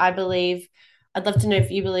because I believe I'd love to know if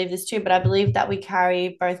you believe this too, but I believe that we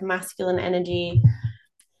carry both masculine energy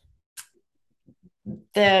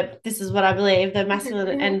this is what I believe the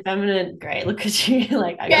masculine and feminine. Great, look at you,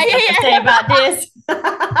 like I Yeah, got stuff to say yeah, about this.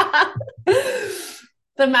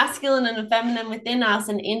 The masculine and the feminine within us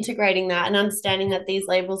and integrating that and understanding that these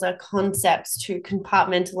labels are concepts to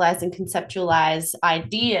compartmentalize and conceptualize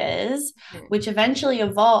ideas yeah. which eventually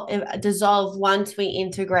dissolve once we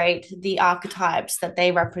integrate the archetypes that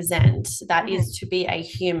they represent, that is to be a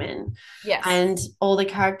human. Yes. And all the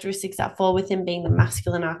characteristics that fall within being the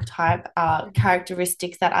masculine archetype are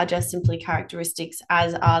characteristics that are just simply characteristics,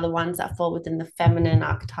 as are the ones that fall within the feminine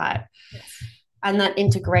archetype. Yes. And that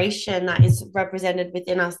integration that is represented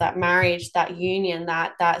within us, that marriage, that union,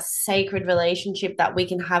 that sacred relationship that we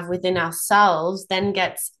can have within ourselves, then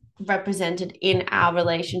gets represented in our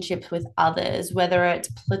relationships with others, whether it's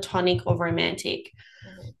platonic or romantic.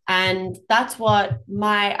 And that's what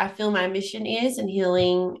I feel my mission is in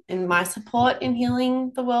healing and my support in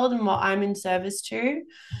healing the world and what I'm in service to.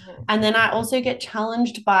 Mhm. And then I also get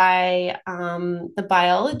challenged by the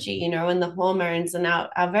biology, and the hormones and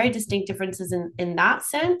our very distinct differences in that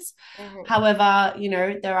sense. Mhm. However,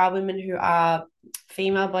 there are women who are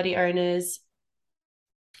female body owners,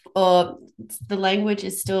 or the language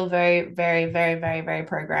is still very, very, very, very, very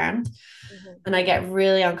programmed. Mhm. And I get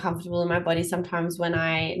really uncomfortable in my body sometimes when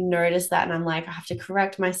I notice that, and I'm like, I have to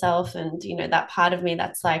correct myself. And, that part of me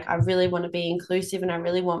that's like, I really want to be inclusive and I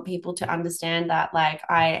really want people to understand that, like,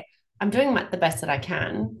 I'm doing the best that I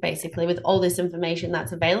can, basically, with all this information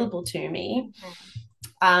that's available to me.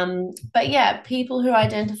 Mhm. But yeah, people who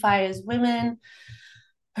identify as women,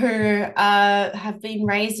 who have been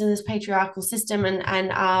raised in this patriarchal system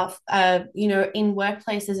and are in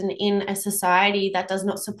workplaces and in a society that does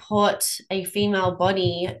not support a female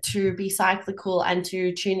body to be cyclical and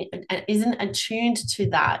to tune isn't attuned to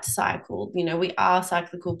that cycle. We are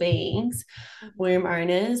cyclical beings, Mhm. womb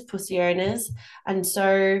owners, pussy owners. And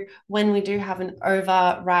so when we do have an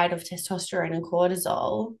override of testosterone and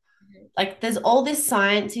cortisol, Mhm. like there's all this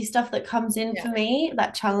sciencey stuff that comes in Yeah. for me that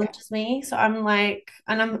Yeah. challenges me. So I'm like,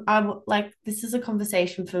 and I'm like, this is a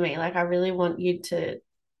conversation for me. Like, I really want you to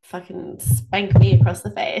fucking spank me across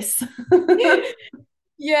the face.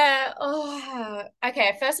 Yeah. Oh,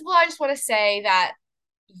 okay. First of all, I just want to say that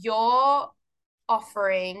your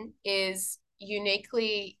offering is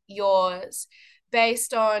uniquely yours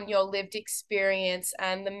based on your lived experience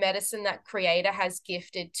and the medicine that creator has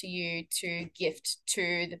gifted to you to gift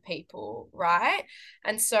to the people, right?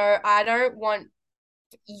 And so I don't want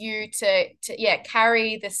you to yeah,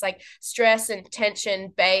 carry this like stress and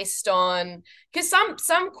tension based on, because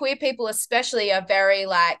some queer people especially are very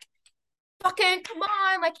like, fucking come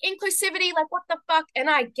on, like inclusivity, like what the fuck? And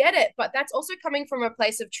I get it, but that's also coming from a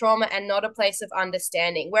place of trauma and not a place of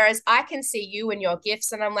understanding. Whereas I can see you and your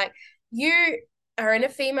gifts, and I'm like, you are in a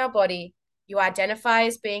female body, you identify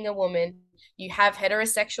as being a woman, you have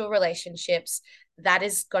heterosexual relationships. That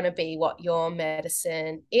is going to be what your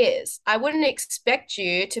medicine is. I wouldn't expect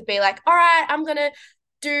you to be like, all right, I'm going to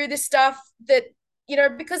do this stuff that,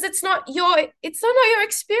 because it's not your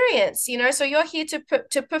experience, so you're here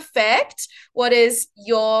to perfect what is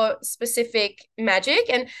your specific magic.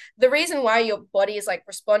 And the reason why your body is like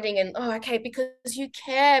responding and, oh, okay, because you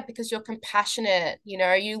care, because you're compassionate,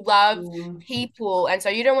 you love Mm. people, and so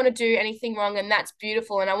you don't want to do anything wrong, and that's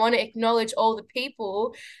beautiful. And I want to acknowledge all the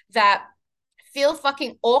people that feel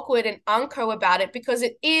fucking awkward and unco about it, because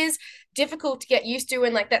it is difficult to get used to,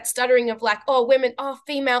 and like that stuttering of like, oh, women, oh,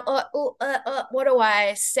 female, what do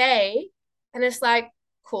I say? And it's like,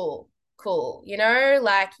 cool, cool,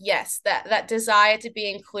 like, yes, that desire to be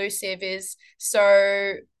inclusive is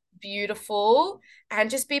so beautiful. And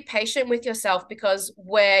just be patient with yourself, because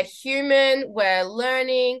we're human, we're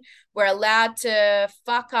learning, we're allowed to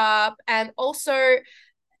fuck up. And also,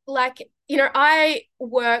 like, I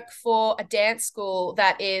work for a dance school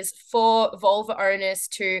that is for vulva owners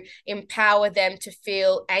to empower them to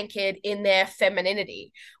feel anchored in their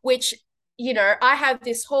femininity, which, I have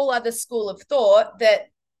this whole other school of thought that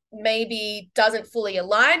maybe doesn't fully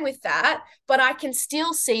align with that, but I can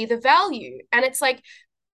still see the value. And it's like,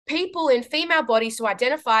 people in female bodies who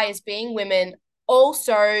identify as being women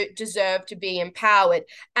also deserve to be empowered,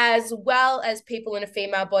 as well as people in a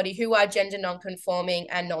female body who are gender non-conforming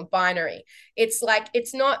and non-binary. It's like,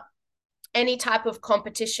 it's not any type of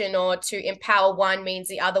competition, or to empower one means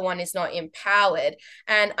the other one is not empowered.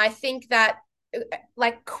 And I think that,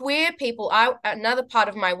 like, queer people, another part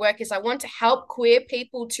of my work is I want to help queer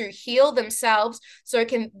people to heal themselves, so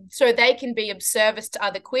they can be of service to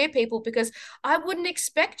other queer people, because I wouldn't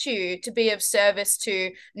expect you to be of service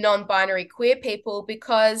to non-binary queer people,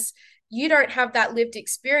 because you don't have that lived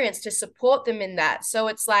experience to support them in that. So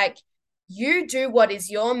it's like, you do what is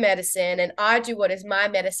your medicine and I do what is my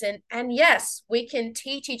medicine. And yes, we can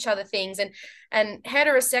teach each other things, and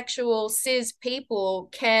heterosexual cis people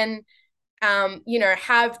can,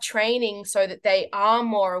 have training so that they are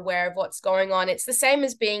more aware of what's going on. It's the same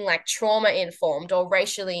as being like trauma informed or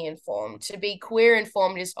racially informed. To be queer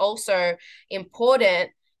informed is also important.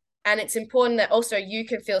 And it's important that also you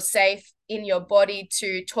can feel safe in your body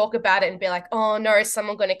to talk about it and be like, oh no, is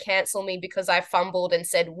someone going to cancel me because I fumbled and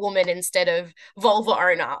said woman instead of vulva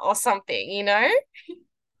owner or something?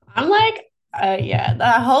 I'm like, yeah,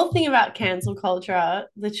 the whole thing about cancel culture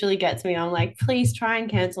literally gets me. I'm like, please try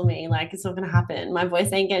and cancel me. Like, it's not going to happen. My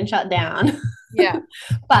voice ain't getting shut down. Yeah.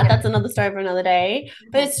 But Yeah. that's another story for another day.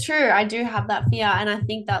 But Mhm. it's true, I do have that fear. And I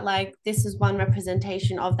think that, like, this is one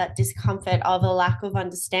representation of that discomfort of a lack of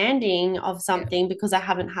understanding of Yeah. something because I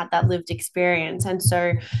haven't had that lived experience. And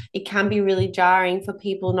so it can be really jarring for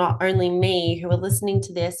people, not only me, who are listening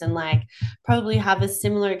to this and like probably have a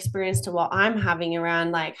similar experience to what I'm having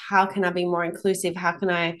around, like, how can I be more inclusive? How can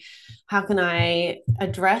I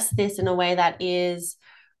address this in a way that is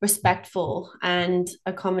respectful and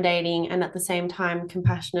accommodating and at the same time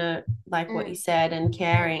compassionate, like what you Mm, said, and mm,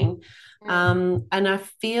 caring. mm, And I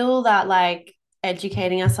feel that, like,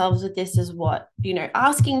 educating ourselves with this is what,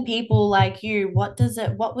 asking people like you, what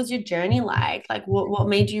was your journey like what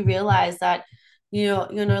made you realize that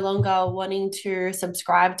you're no longer wanting to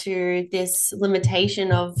subscribe to this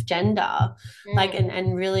limitation of gender, like, mm,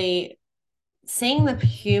 and really seeing the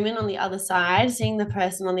human on the other side, seeing the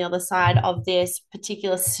person on the other side of this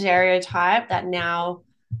particular stereotype that now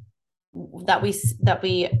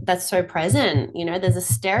that's so present. There's a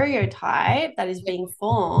stereotype that is yeah. being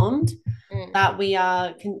formed Mm, that we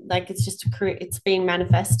are like, it's being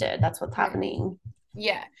manifested. That's what's mm, happening.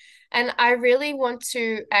 yeah. And I really want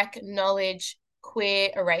to acknowledge queer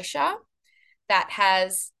erasure that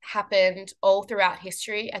has happened all throughout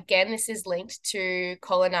history. Again, this is linked to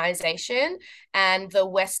colonization and the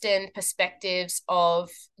Western perspectives of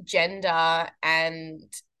gender and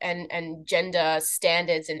gender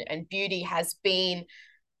standards and beauty has been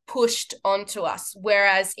pushed onto us.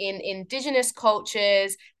 Whereas in Indigenous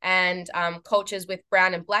cultures and cultures with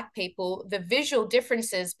brown and black people, the visual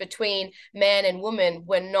differences between man and woman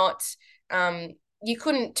were not, you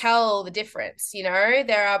couldn't tell the difference.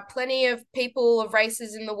 There are plenty of people of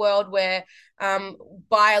races in the world where um,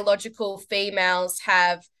 biological females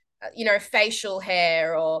have facial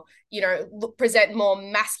hair or present more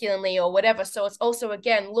masculinely or whatever. So it's also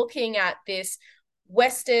again looking at this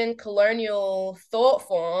Western colonial thought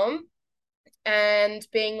form and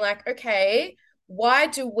being like, okay, why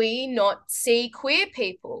do we not see queer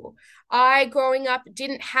people? I, growing up,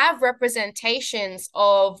 didn't have representations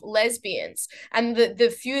of lesbians. And the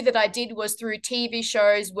few that I did was through TV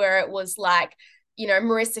shows where it was like,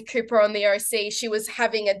 Marissa Cooper on the OC, she was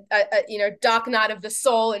having a dark night of the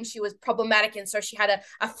soul and she was problematic. And so she had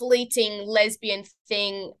a fleeting lesbian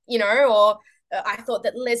thing, or I thought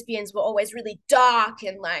that lesbians were always really dark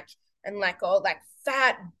and all like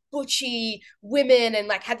fat butchy women and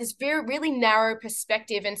like had this very really narrow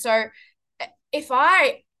perspective. And so if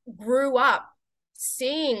I grew up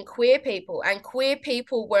seeing queer people and queer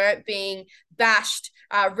people weren't being bashed,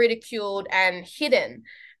 ridiculed and hidden,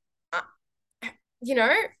 uh, you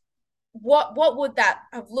know what would that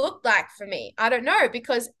have looked like for me? I don't know,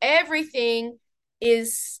 because everything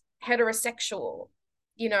is heterosexual.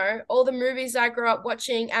 All the movies I grew up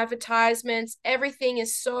watching, advertisements, everything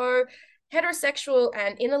is so heterosexual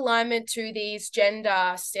and in alignment to these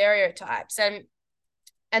gender stereotypes.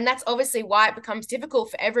 And that's obviously why it becomes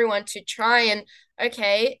difficult for everyone to try and,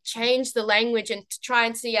 okay, change the language and to try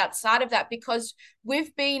and see outside of that, because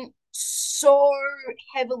we've been so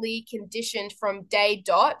heavily conditioned from day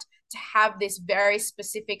dot to have this very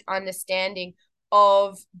specific understanding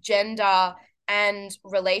of gender and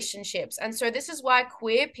relationships. And so this is why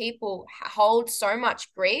queer people hold so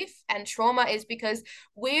much grief and trauma, is because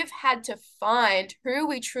we've had to find who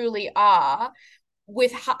we truly are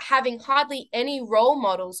with having hardly any role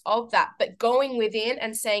models of that, but going within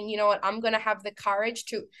and saying, you know what, I'm going to have the courage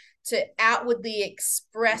to outwardly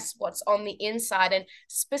express what's on the inside. And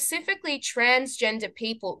specifically transgender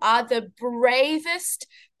people are the bravest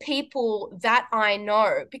people that I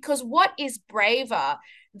know, because what is braver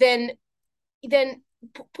than than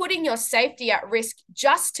putting your safety at risk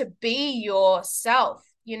just to be yourself,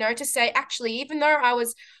 to say, actually, even though I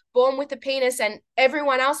was born with a penis and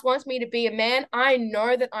everyone else wants me to be a man, I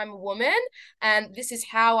know that I'm a woman and this is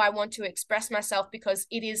how I want to express myself because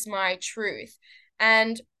it is my truth.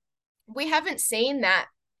 And we haven't seen that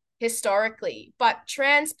historically, but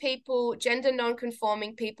trans people, gender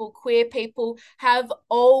non-conforming people, queer people have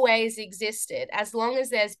always existed. As long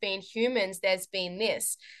as there's been humans, there's been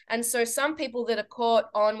this. And so some people that are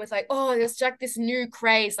caught on with like, oh, there's like this new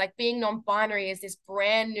craze, like being non-binary is this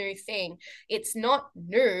brand new thing. It's not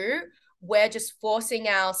new. We're just forcing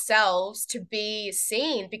ourselves to be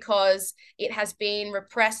seen because it has been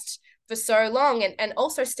repressed for so long. And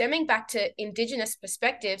also stemming back to Indigenous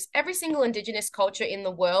perspectives, every single Indigenous culture in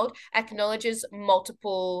the world acknowledges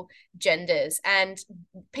multiple genders. And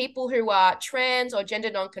people who are trans or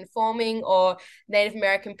gender non-conforming or Native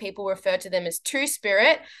American people refer to them as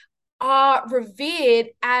two-spirit are revered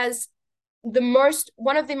as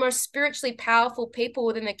one of the most spiritually powerful people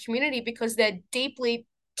within the community because they're deeply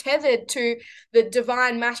tethered to the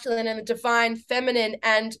divine masculine and the divine feminine,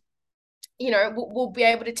 and will be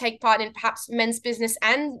able to take part in perhaps men's business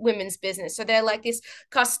and women's business. So they're like this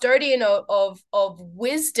custodian of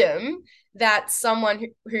wisdom that someone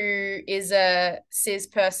who is a cis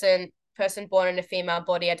person born in a female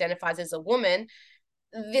body, identifies as a woman,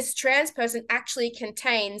 this trans person actually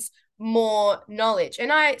contains more knowledge.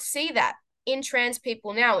 And I see that in trans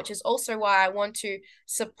people now, which is also why I want to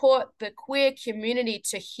support the queer community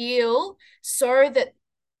to heal, so that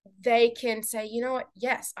they can say, you know what,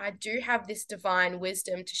 yes, I do have this divine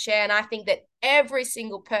wisdom to share. And I think that every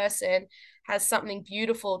single person has something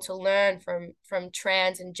beautiful to learn from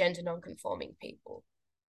trans and gender non-conforming people.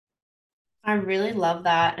 I really love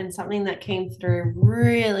that. And something that came through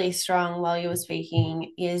really strong while you were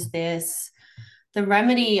speaking is this: the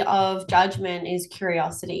remedy of judgment is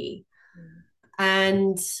curiosity.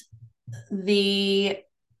 And the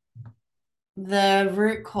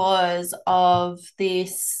root cause of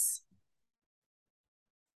this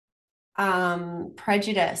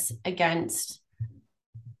prejudice against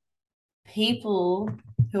people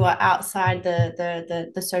who are outside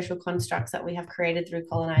the social constructs that we have created through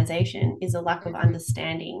colonization is a lack of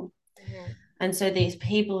understanding. And so these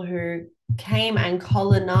people who came and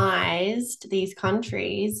colonized these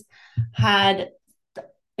countries had,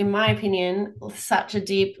 in my opinion, such a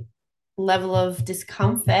deep level of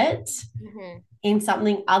discomfort in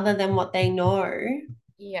something other than what they know.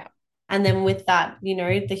 Yeah. And then with that,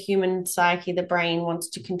 the human psyche, the brain wants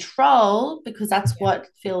to control because that's what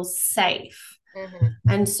feels safe.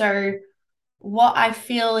 And so what I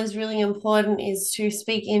feel is really important is to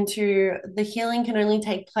speak into the healing can only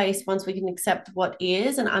take place once we can accept what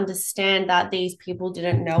is and understand that these people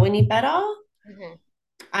didn't know any better.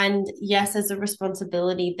 And yes, there's a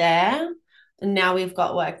responsibility there. And now we've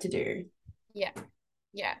got work to do. Yeah,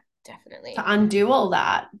 definitely. To undo all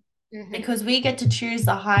that. Because we get to choose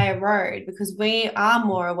the higher road, because we are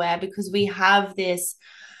more aware, because we have this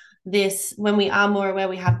when we are more aware,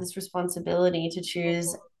 we have this responsibility to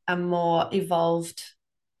choose a more evolved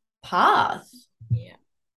path.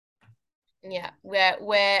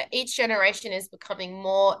 Where each generation is becoming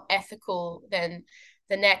more ethical than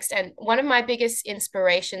the next. And one of my biggest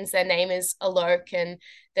inspirations, their name is Alok, and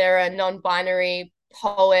they're a non-binary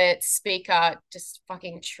poet, speaker, just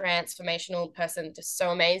fucking transformational person, just so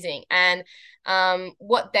amazing. And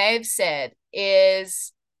what they've said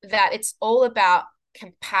is that it's all about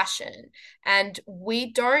compassion, and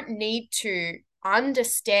we don't need to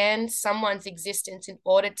understand someone's existence in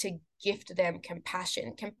order to gift them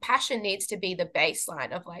compassion. Compassion needs to be the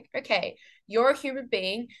baseline of like, okay, you're a human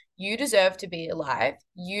being, you deserve to be alive,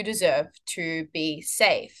 you deserve to be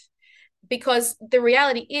safe. Because the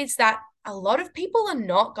reality is that a lot of people are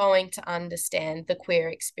not going to understand the queer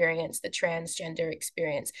experience, the transgender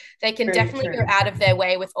experience. They can definitely go out of their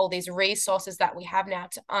way with all these resources that we have now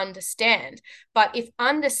to understand. But if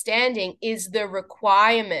understanding is the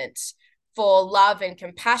requirement for love and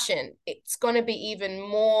compassion, it's going to be even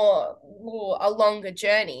more a longer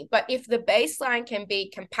journey. But if the baseline can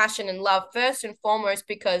be compassion and love first and foremost,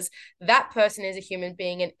 because that person is a human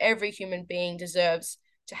being and every human being deserves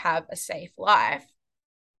to have a safe life,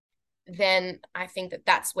 then I think that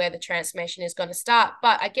that's where the transformation is going to start.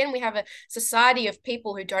 But again, we have a society of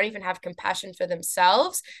people who don't even have compassion for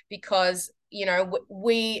themselves, because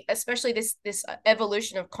we, especially this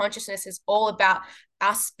evolution of consciousness, is all about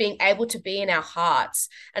us being able to be in our hearts,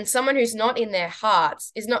 and someone who's not in their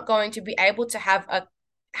hearts is not going to be able to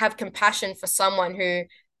have compassion for someone who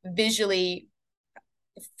visually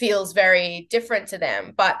feels very different to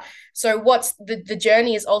them. But so what's the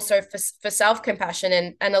journey is also for self-compassion,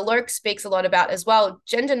 and Alok speaks a lot about as well,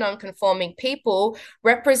 gender non-conforming people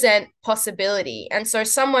represent possibility. And so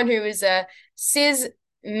someone who is a cis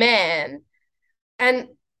man, and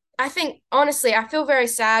I think honestly I feel very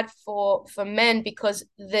sad for men, because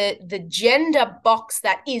the gender box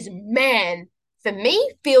that is man for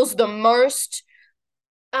me feels the most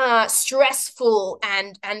stressful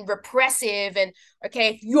and repressive. And okay,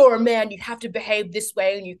 if you're a man, you have to behave this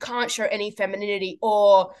way and you can't show any femininity,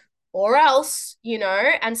 or else,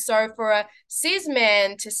 and so for a cis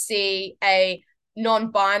man to see a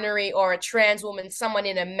non-binary or a trans woman, someone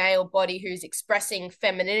in a male body who's expressing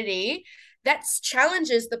femininity, that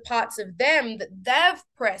challenges the parts of them that they've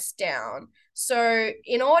pressed down. So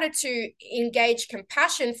in order to engage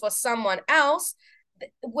compassion for someone else,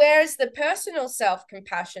 where's the personal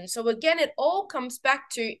self-compassion? So again, it all comes back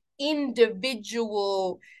to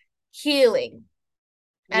individual healing.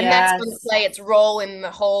 And that's going to play its role in the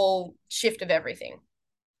whole shift of everything.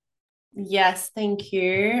 Yes, thank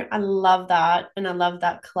you. I love that. And I love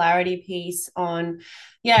that clarity piece on,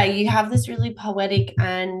 yeah, you have this really poetic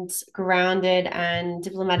and grounded and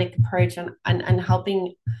diplomatic approach and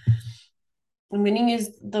helping, and winning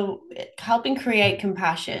is the helping create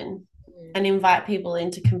compassion Mm, and invite people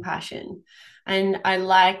into compassion. And I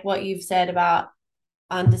like what you've said about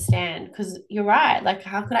understand, because you're right. Like,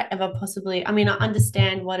 how could I ever possibly? I mean, I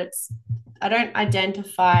understand what it's, I don't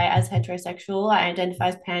identify as heterosexual, I identify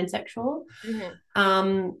as pansexual. mhm,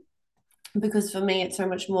 Um, because for me, it's so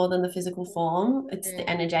much more than the physical form. It's the mm,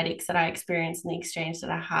 energetics that I experience and the exchange that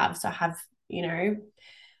I have. So I have, you know,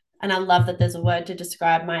 and I love that there's a word to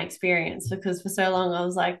describe my experience, because for so long I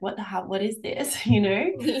was like, what is this? You know,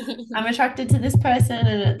 I'm attracted to this person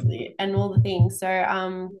and all the things. So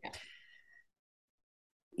yeah.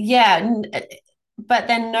 yeah, but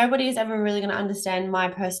then nobody is ever really going to understand my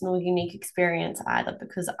personal unique experience either,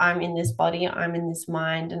 because I'm in this body, I'm in this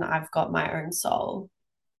mind, and I've got my own soul,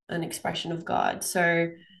 an expression of God. So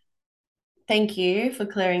thank you for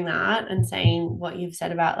clearing that and saying what you've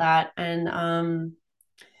said about that. And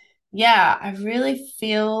yeah, I really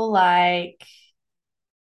feel like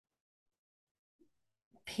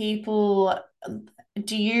people,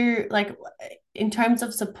 do you like, in terms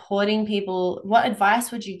of supporting people, what advice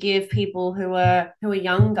would you give people who are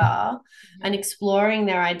younger and Mhm. exploring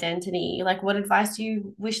their identity? Like, what advice do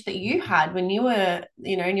you wish that you had when you were,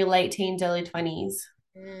 you know, in your late teens, early 20s?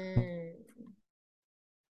 Mm.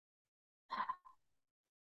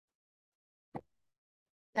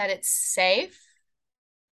 That it's safe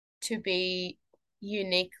to be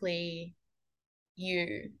uniquely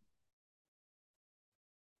you.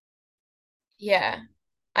 Yeah.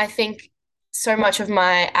 I think so much of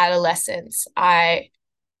my adolescence, I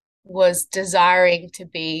was desiring to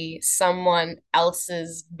be someone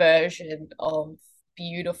else's version of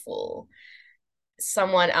beautiful,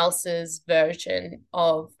 someone else's version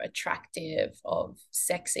of attractive, of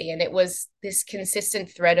sexy. And it was this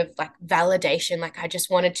consistent thread of like validation. Like I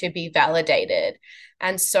just wanted to be validated.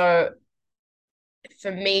 And so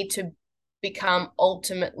for me to become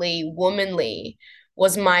ultimately womanly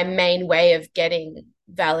was my main way of getting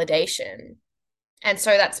validation. And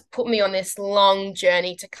so that's put me on this long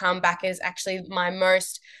journey to come back as actually my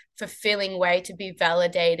most fulfilling way to be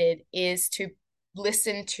validated is to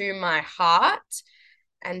listen to my heart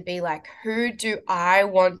and be like, who do I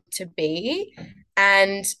want to be?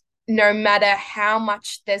 And no matter how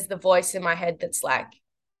much there's the voice in my head that's like,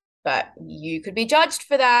 but you could be judged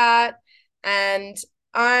for that. And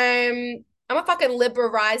I'm a fucking Libra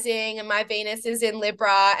rising and my Venus is in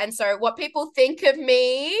Libra. And so what people think of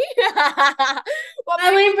me, what My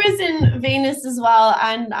people Libra's in Venus as well,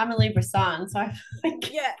 and I'm a Libra sun, so I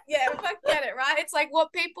like, yeah, yeah, we fucking get it, right? It's like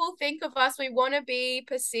what people think of us, we want to be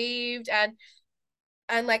perceived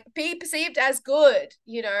and like be perceived as good,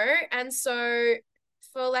 you know? And so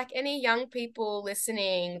for like any young people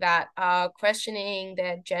listening that are questioning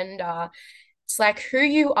their gender, it's like who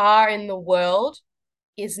you are in the world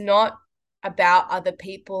is not about other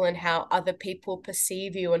people and how other people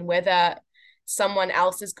perceive you and whether someone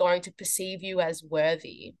else is going to perceive you as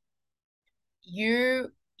worthy. You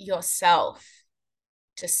yourself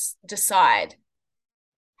to decide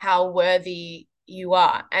how worthy you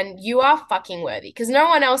are. And you are fucking worthy because no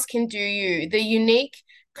one else can do you. The unique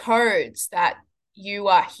codes that you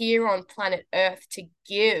are here on planet Earth to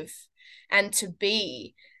give and to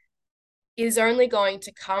be is only going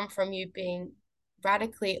to come from you being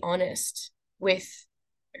radically honest with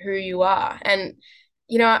who you are. And,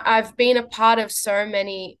 you know, I've been a part of so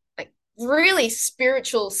many like really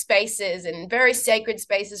spiritual spaces and very sacred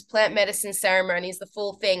spaces, plant medicine ceremonies, the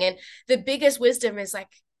full thing. And the biggest wisdom is like,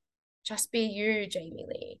 just be you,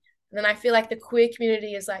 Jaime-Lee. And then I feel like the queer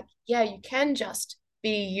community is like, yeah, you can just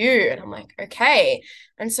be you. And I'm like, okay.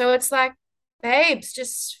 And so it's like, babes,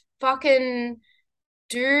 just fucking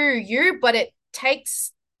do you, but it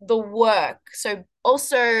takes the work. So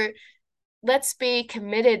also let's be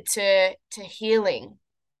committed to healing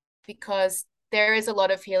because there is a lot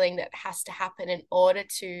of healing that has to happen in order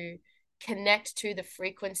to connect to the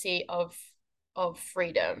frequency of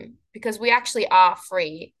freedom because we actually are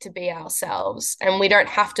free to be ourselves and we don't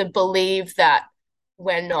have to believe that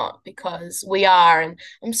we're not because we are. And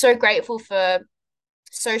I'm so grateful for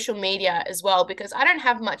social media as well because I don't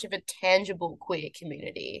have much of a tangible queer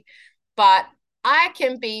community, but I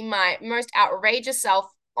can be my most outrageous self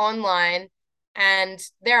online. And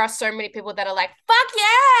there are so many people that are like, fuck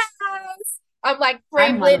yes. I'm like free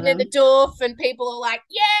I'm one of blitting in the them. doof, and people are like,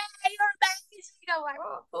 yeah, you're amazing. I'm like,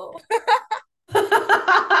 oh,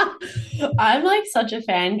 cool. I'm like such a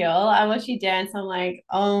fangirl. I watch you dance. I'm like,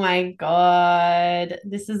 oh my God,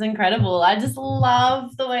 this is incredible. I just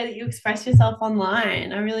love the way that you express yourself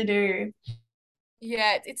online. I really do.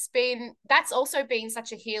 Yeah, that's also been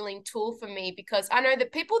such a healing tool for me because I know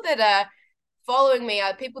that people that are following me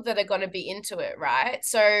are people that are going to be into it, right?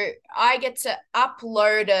 So I get to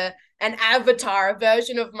upload an avatar, a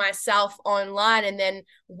version of myself online and then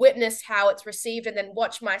witness how it's received and then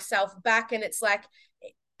watch myself back. And it's like,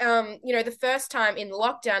 the first time in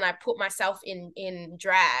lockdown, I put myself in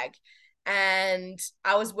drag and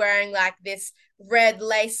I was wearing like this red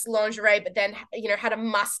lace lingerie, but then had a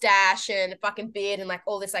mustache and a fucking beard and like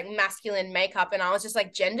all this like masculine makeup, and I was just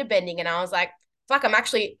like gender bending, and I was like, fuck, I'm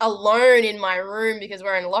actually alone in my room because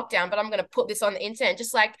we're in lockdown, but I'm gonna put this on the internet and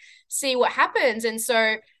just like see what happens. And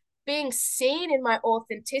so being seen in my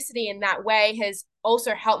authenticity in that way has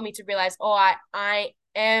also helped me to realize, oh, I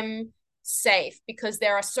am safe because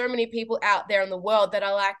there are so many people out there in the world that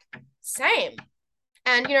are like same.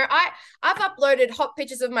 And I've uploaded hot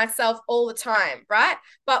pictures of myself all the time, right?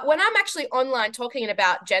 But when I'm actually online talking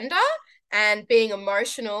about gender and being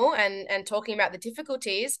emotional and talking about the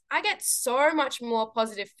difficulties, I get so much more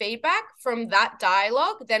positive feedback from that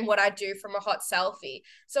dialogue than what I do from a hot selfie.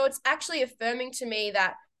 So it's actually affirming to me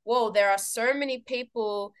that, whoa, there are so many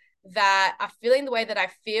people that are feeling the way that I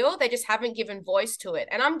feel. They just haven't given voice to it.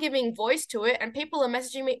 And I'm giving voice to it. And people are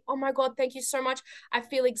messaging me, oh my God, thank you so much. I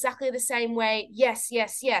feel exactly the same way. Yes,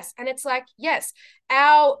 yes, yes. And it's like, yes,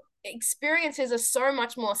 our experiences are so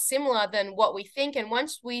much more similar than what we think. And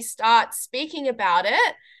once we start speaking about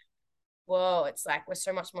it, whoa, it's like we're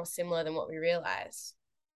so much more similar than what we realize.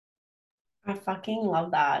 I fucking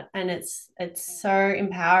love that. And it's so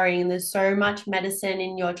empowering. There's so much medicine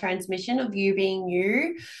in your transmission of you being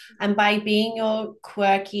you. And by being your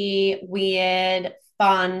quirky, weird,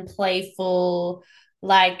 fun, playful,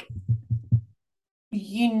 like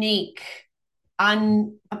unique,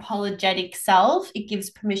 unapologetic self, it gives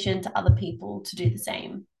permission to other people to do the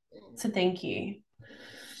same. So thank you.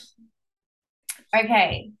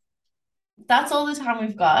 Okay. That's all the time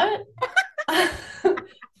we've got.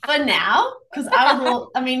 For now, because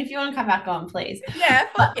I mean, if you want to come back on, please. Yeah,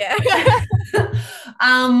 fuck But yeah.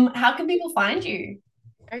 how can people find you?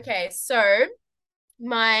 Okay, so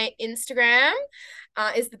my Instagram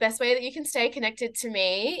is the best way that you can stay connected to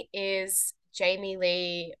me is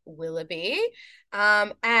Jaime-Lee Willoughby.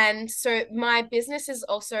 And so my business is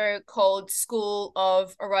also called School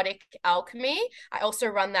of Erotic Alchemy. I also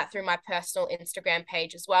run that through my personal Instagram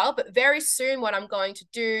page as well. But very soon, what I'm going to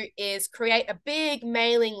do is create a big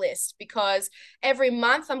mailing list because every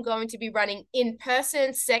month I'm going to be running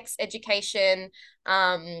in-person sex education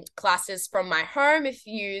classes from my home if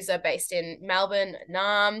you are based in Melbourne,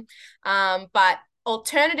 Nam. But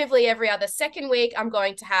alternatively, every other second week, I'm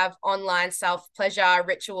going to have online self-pleasure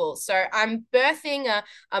rituals. So I'm birthing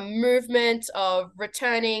a movement of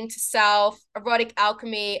returning to self, erotic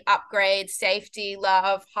alchemy, upgrade, safety,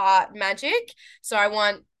 love, heart, magic. So I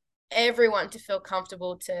want everyone to feel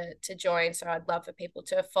comfortable to join. So I'd love for people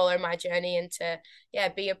to follow my journey and to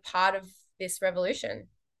be a part of this revolution.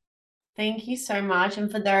 Thank you so much.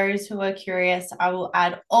 And for those who are curious, I will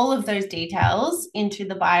add all of those details into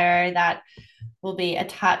the bio that will be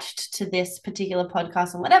attached to this particular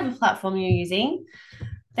podcast on whatever platform you're using.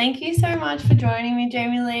 Thank you so much for joining me,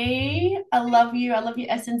 Jaime-Lee. I love you. I love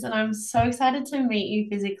your essence, and I'm so excited to meet you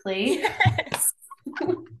physically. Yes.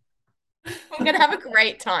 I'm gonna have a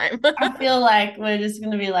great time. I feel like we're just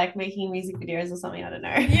gonna be like making music videos or something. I don't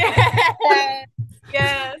Yeah. know.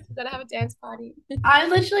 Yes. We're gonna have a dance party. I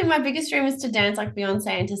literally, my biggest dream is to dance like Beyonce,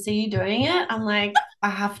 and to see you doing it, I'm like, I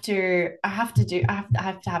have to have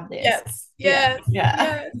this. Yes. Yeah, Yes.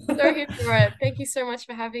 yeah. Yes. So here for it. Thank you so much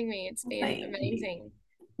for having me. It's been Thank you. amazing.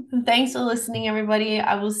 Thanks for listening, everybody.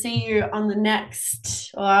 I will see you on the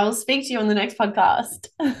next, or I will speak to you on the next podcast.